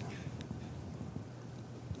promises,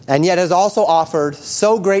 and yet has also offered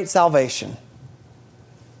so great salvation,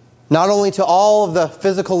 not only to all of the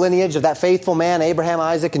physical lineage of that faithful man, Abraham,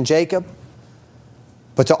 Isaac, and Jacob,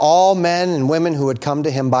 but to all men and women who had come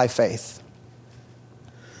to him by faith.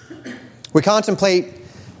 We contemplate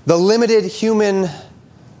the limited human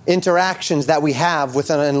interactions that we have with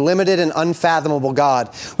an unlimited and unfathomable God.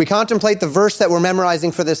 We contemplate the verse that we're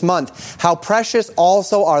memorizing for this month. How precious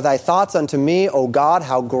also are thy thoughts unto me, O God,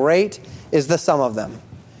 how great is the sum of them.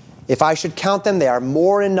 If I should count them, they are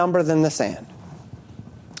more in number than the sand.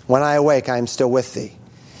 When I awake, I am still with thee.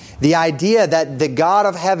 The idea that the God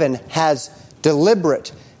of heaven has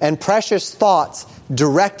deliberate and precious thoughts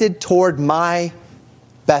directed toward my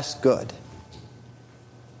best good.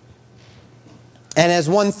 And as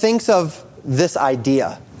one thinks of this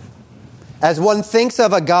idea, as one thinks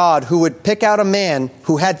of a God who would pick out a man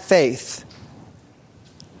who had faith,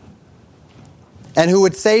 and who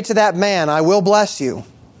would say to that man, I will bless you,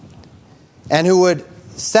 and who would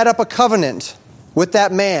set up a covenant with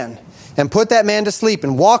that man and put that man to sleep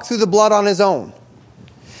and walk through the blood on his own,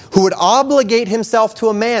 who would obligate himself to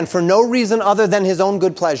a man for no reason other than his own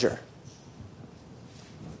good pleasure.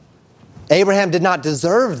 Abraham did not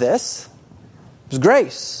deserve this. It was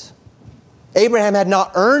grace. Abraham had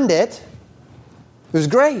not earned it. It was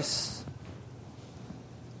grace.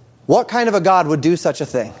 What kind of a God would do such a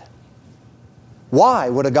thing? Why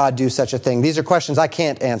would a God do such a thing? These are questions I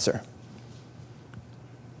can't answer.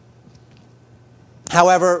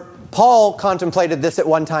 However, Paul contemplated this at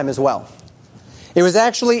one time as well. It was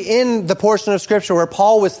actually in the portion of Scripture where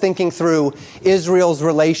Paul was thinking through Israel's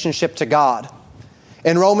relationship to God.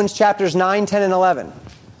 In Romans chapters 9, 10, and 11.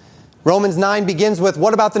 Romans 9 begins with,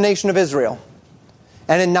 what about the nation of Israel?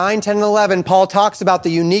 And in 9, 10, and 11, Paul talks about the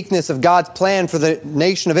uniqueness of God's plan for the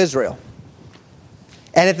nation of Israel.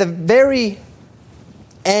 And at the very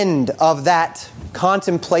end of that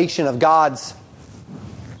contemplation of God's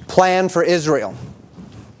plan for Israel,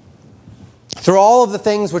 through all of the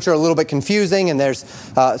things which are a little bit confusing, and there's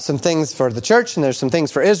some things for the church, and there's some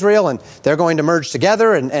things for Israel, and they're going to merge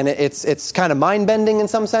together, and it's kind of mind-bending in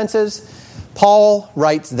some senses, Paul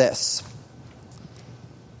writes this.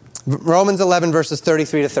 Romans 11, verses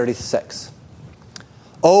 33 to 36.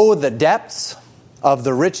 Oh, the depths of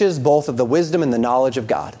the riches, both of the wisdom and the knowledge of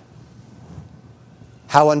God.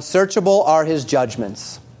 How unsearchable are his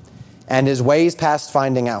judgments, and his ways past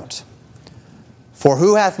finding out. For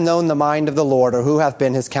who hath known the mind of the Lord, or who hath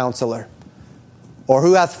been his counselor? Or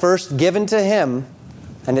who hath first given to him,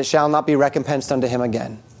 and it shall not be recompensed unto him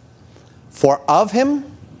again? For of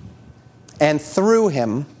him, and through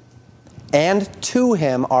him, and to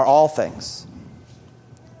him are all things.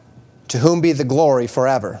 To whom be the glory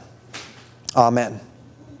forever. Amen.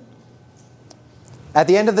 At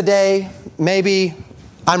the end of the day, maybe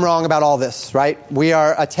I'm wrong about all this, right? We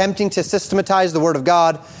are attempting to systematize the Word of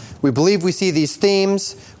God. We believe we see these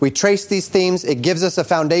themes. We trace these themes. It gives us a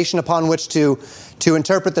foundation upon which to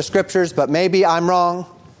interpret the Scriptures, but maybe I'm wrong.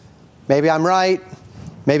 Maybe I'm right.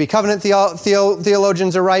 Maybe covenant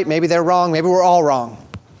theologians are right. Maybe they're wrong. Maybe we're all wrong.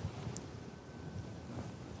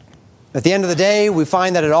 At the end of the day, we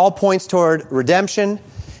find that it all points toward redemption.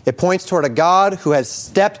 It points toward a God who has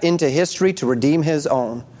stepped into history to redeem His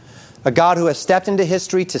own. A God who has stepped into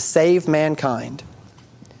history to save mankind.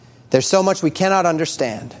 There's so much we cannot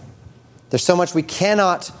understand. There's so much we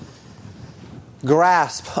cannot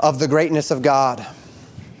grasp of the greatness of God.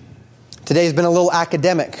 Today's been a little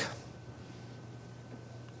academic.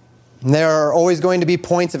 There are always going to be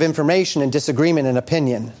points of information and disagreement and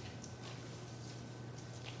opinion.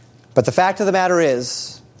 But the fact of the matter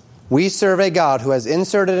is, we serve a God who has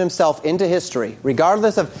inserted Himself into history,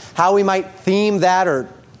 regardless of how we might theme that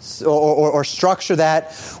or structure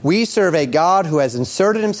that. We serve a God who has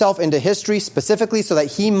inserted Himself into history specifically so that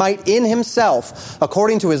He might in Himself,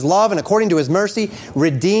 according to His love and according to His mercy,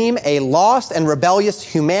 redeem a lost and rebellious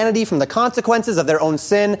humanity from the consequences of their own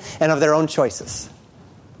sin and of their own choices.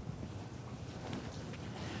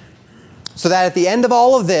 So that at the end of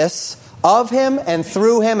all of this, of Him and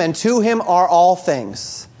through Him and to Him are all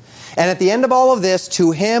things. And at the end of all of this,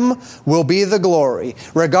 to Him will be the glory.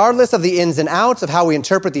 Regardless of the ins and outs of how we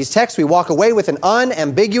interpret these texts, we walk away with an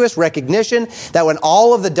unambiguous recognition that when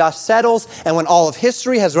all of the dust settles and when all of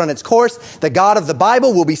history has run its course, the God of the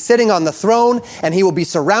Bible will be sitting on the throne and He will be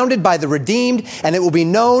surrounded by the redeemed, and it will be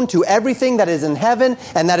known to everything that is in heaven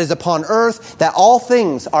and that is upon earth that all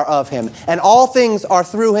things are of Him and all things are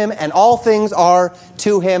through Him and all things are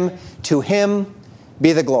to Him. To Him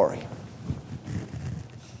be the glory.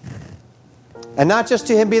 And not just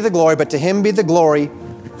to Him be the glory, but to Him be the glory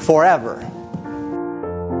forever.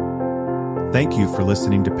 Thank you for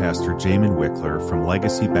listening to Pastor Jamin Wickler from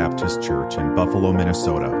Legacy Baptist Church in Buffalo,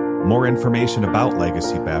 Minnesota. More information about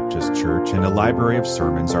Legacy Baptist Church and a library of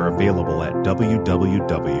sermons are available at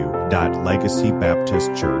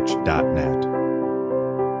www.legacybaptistchurch.net.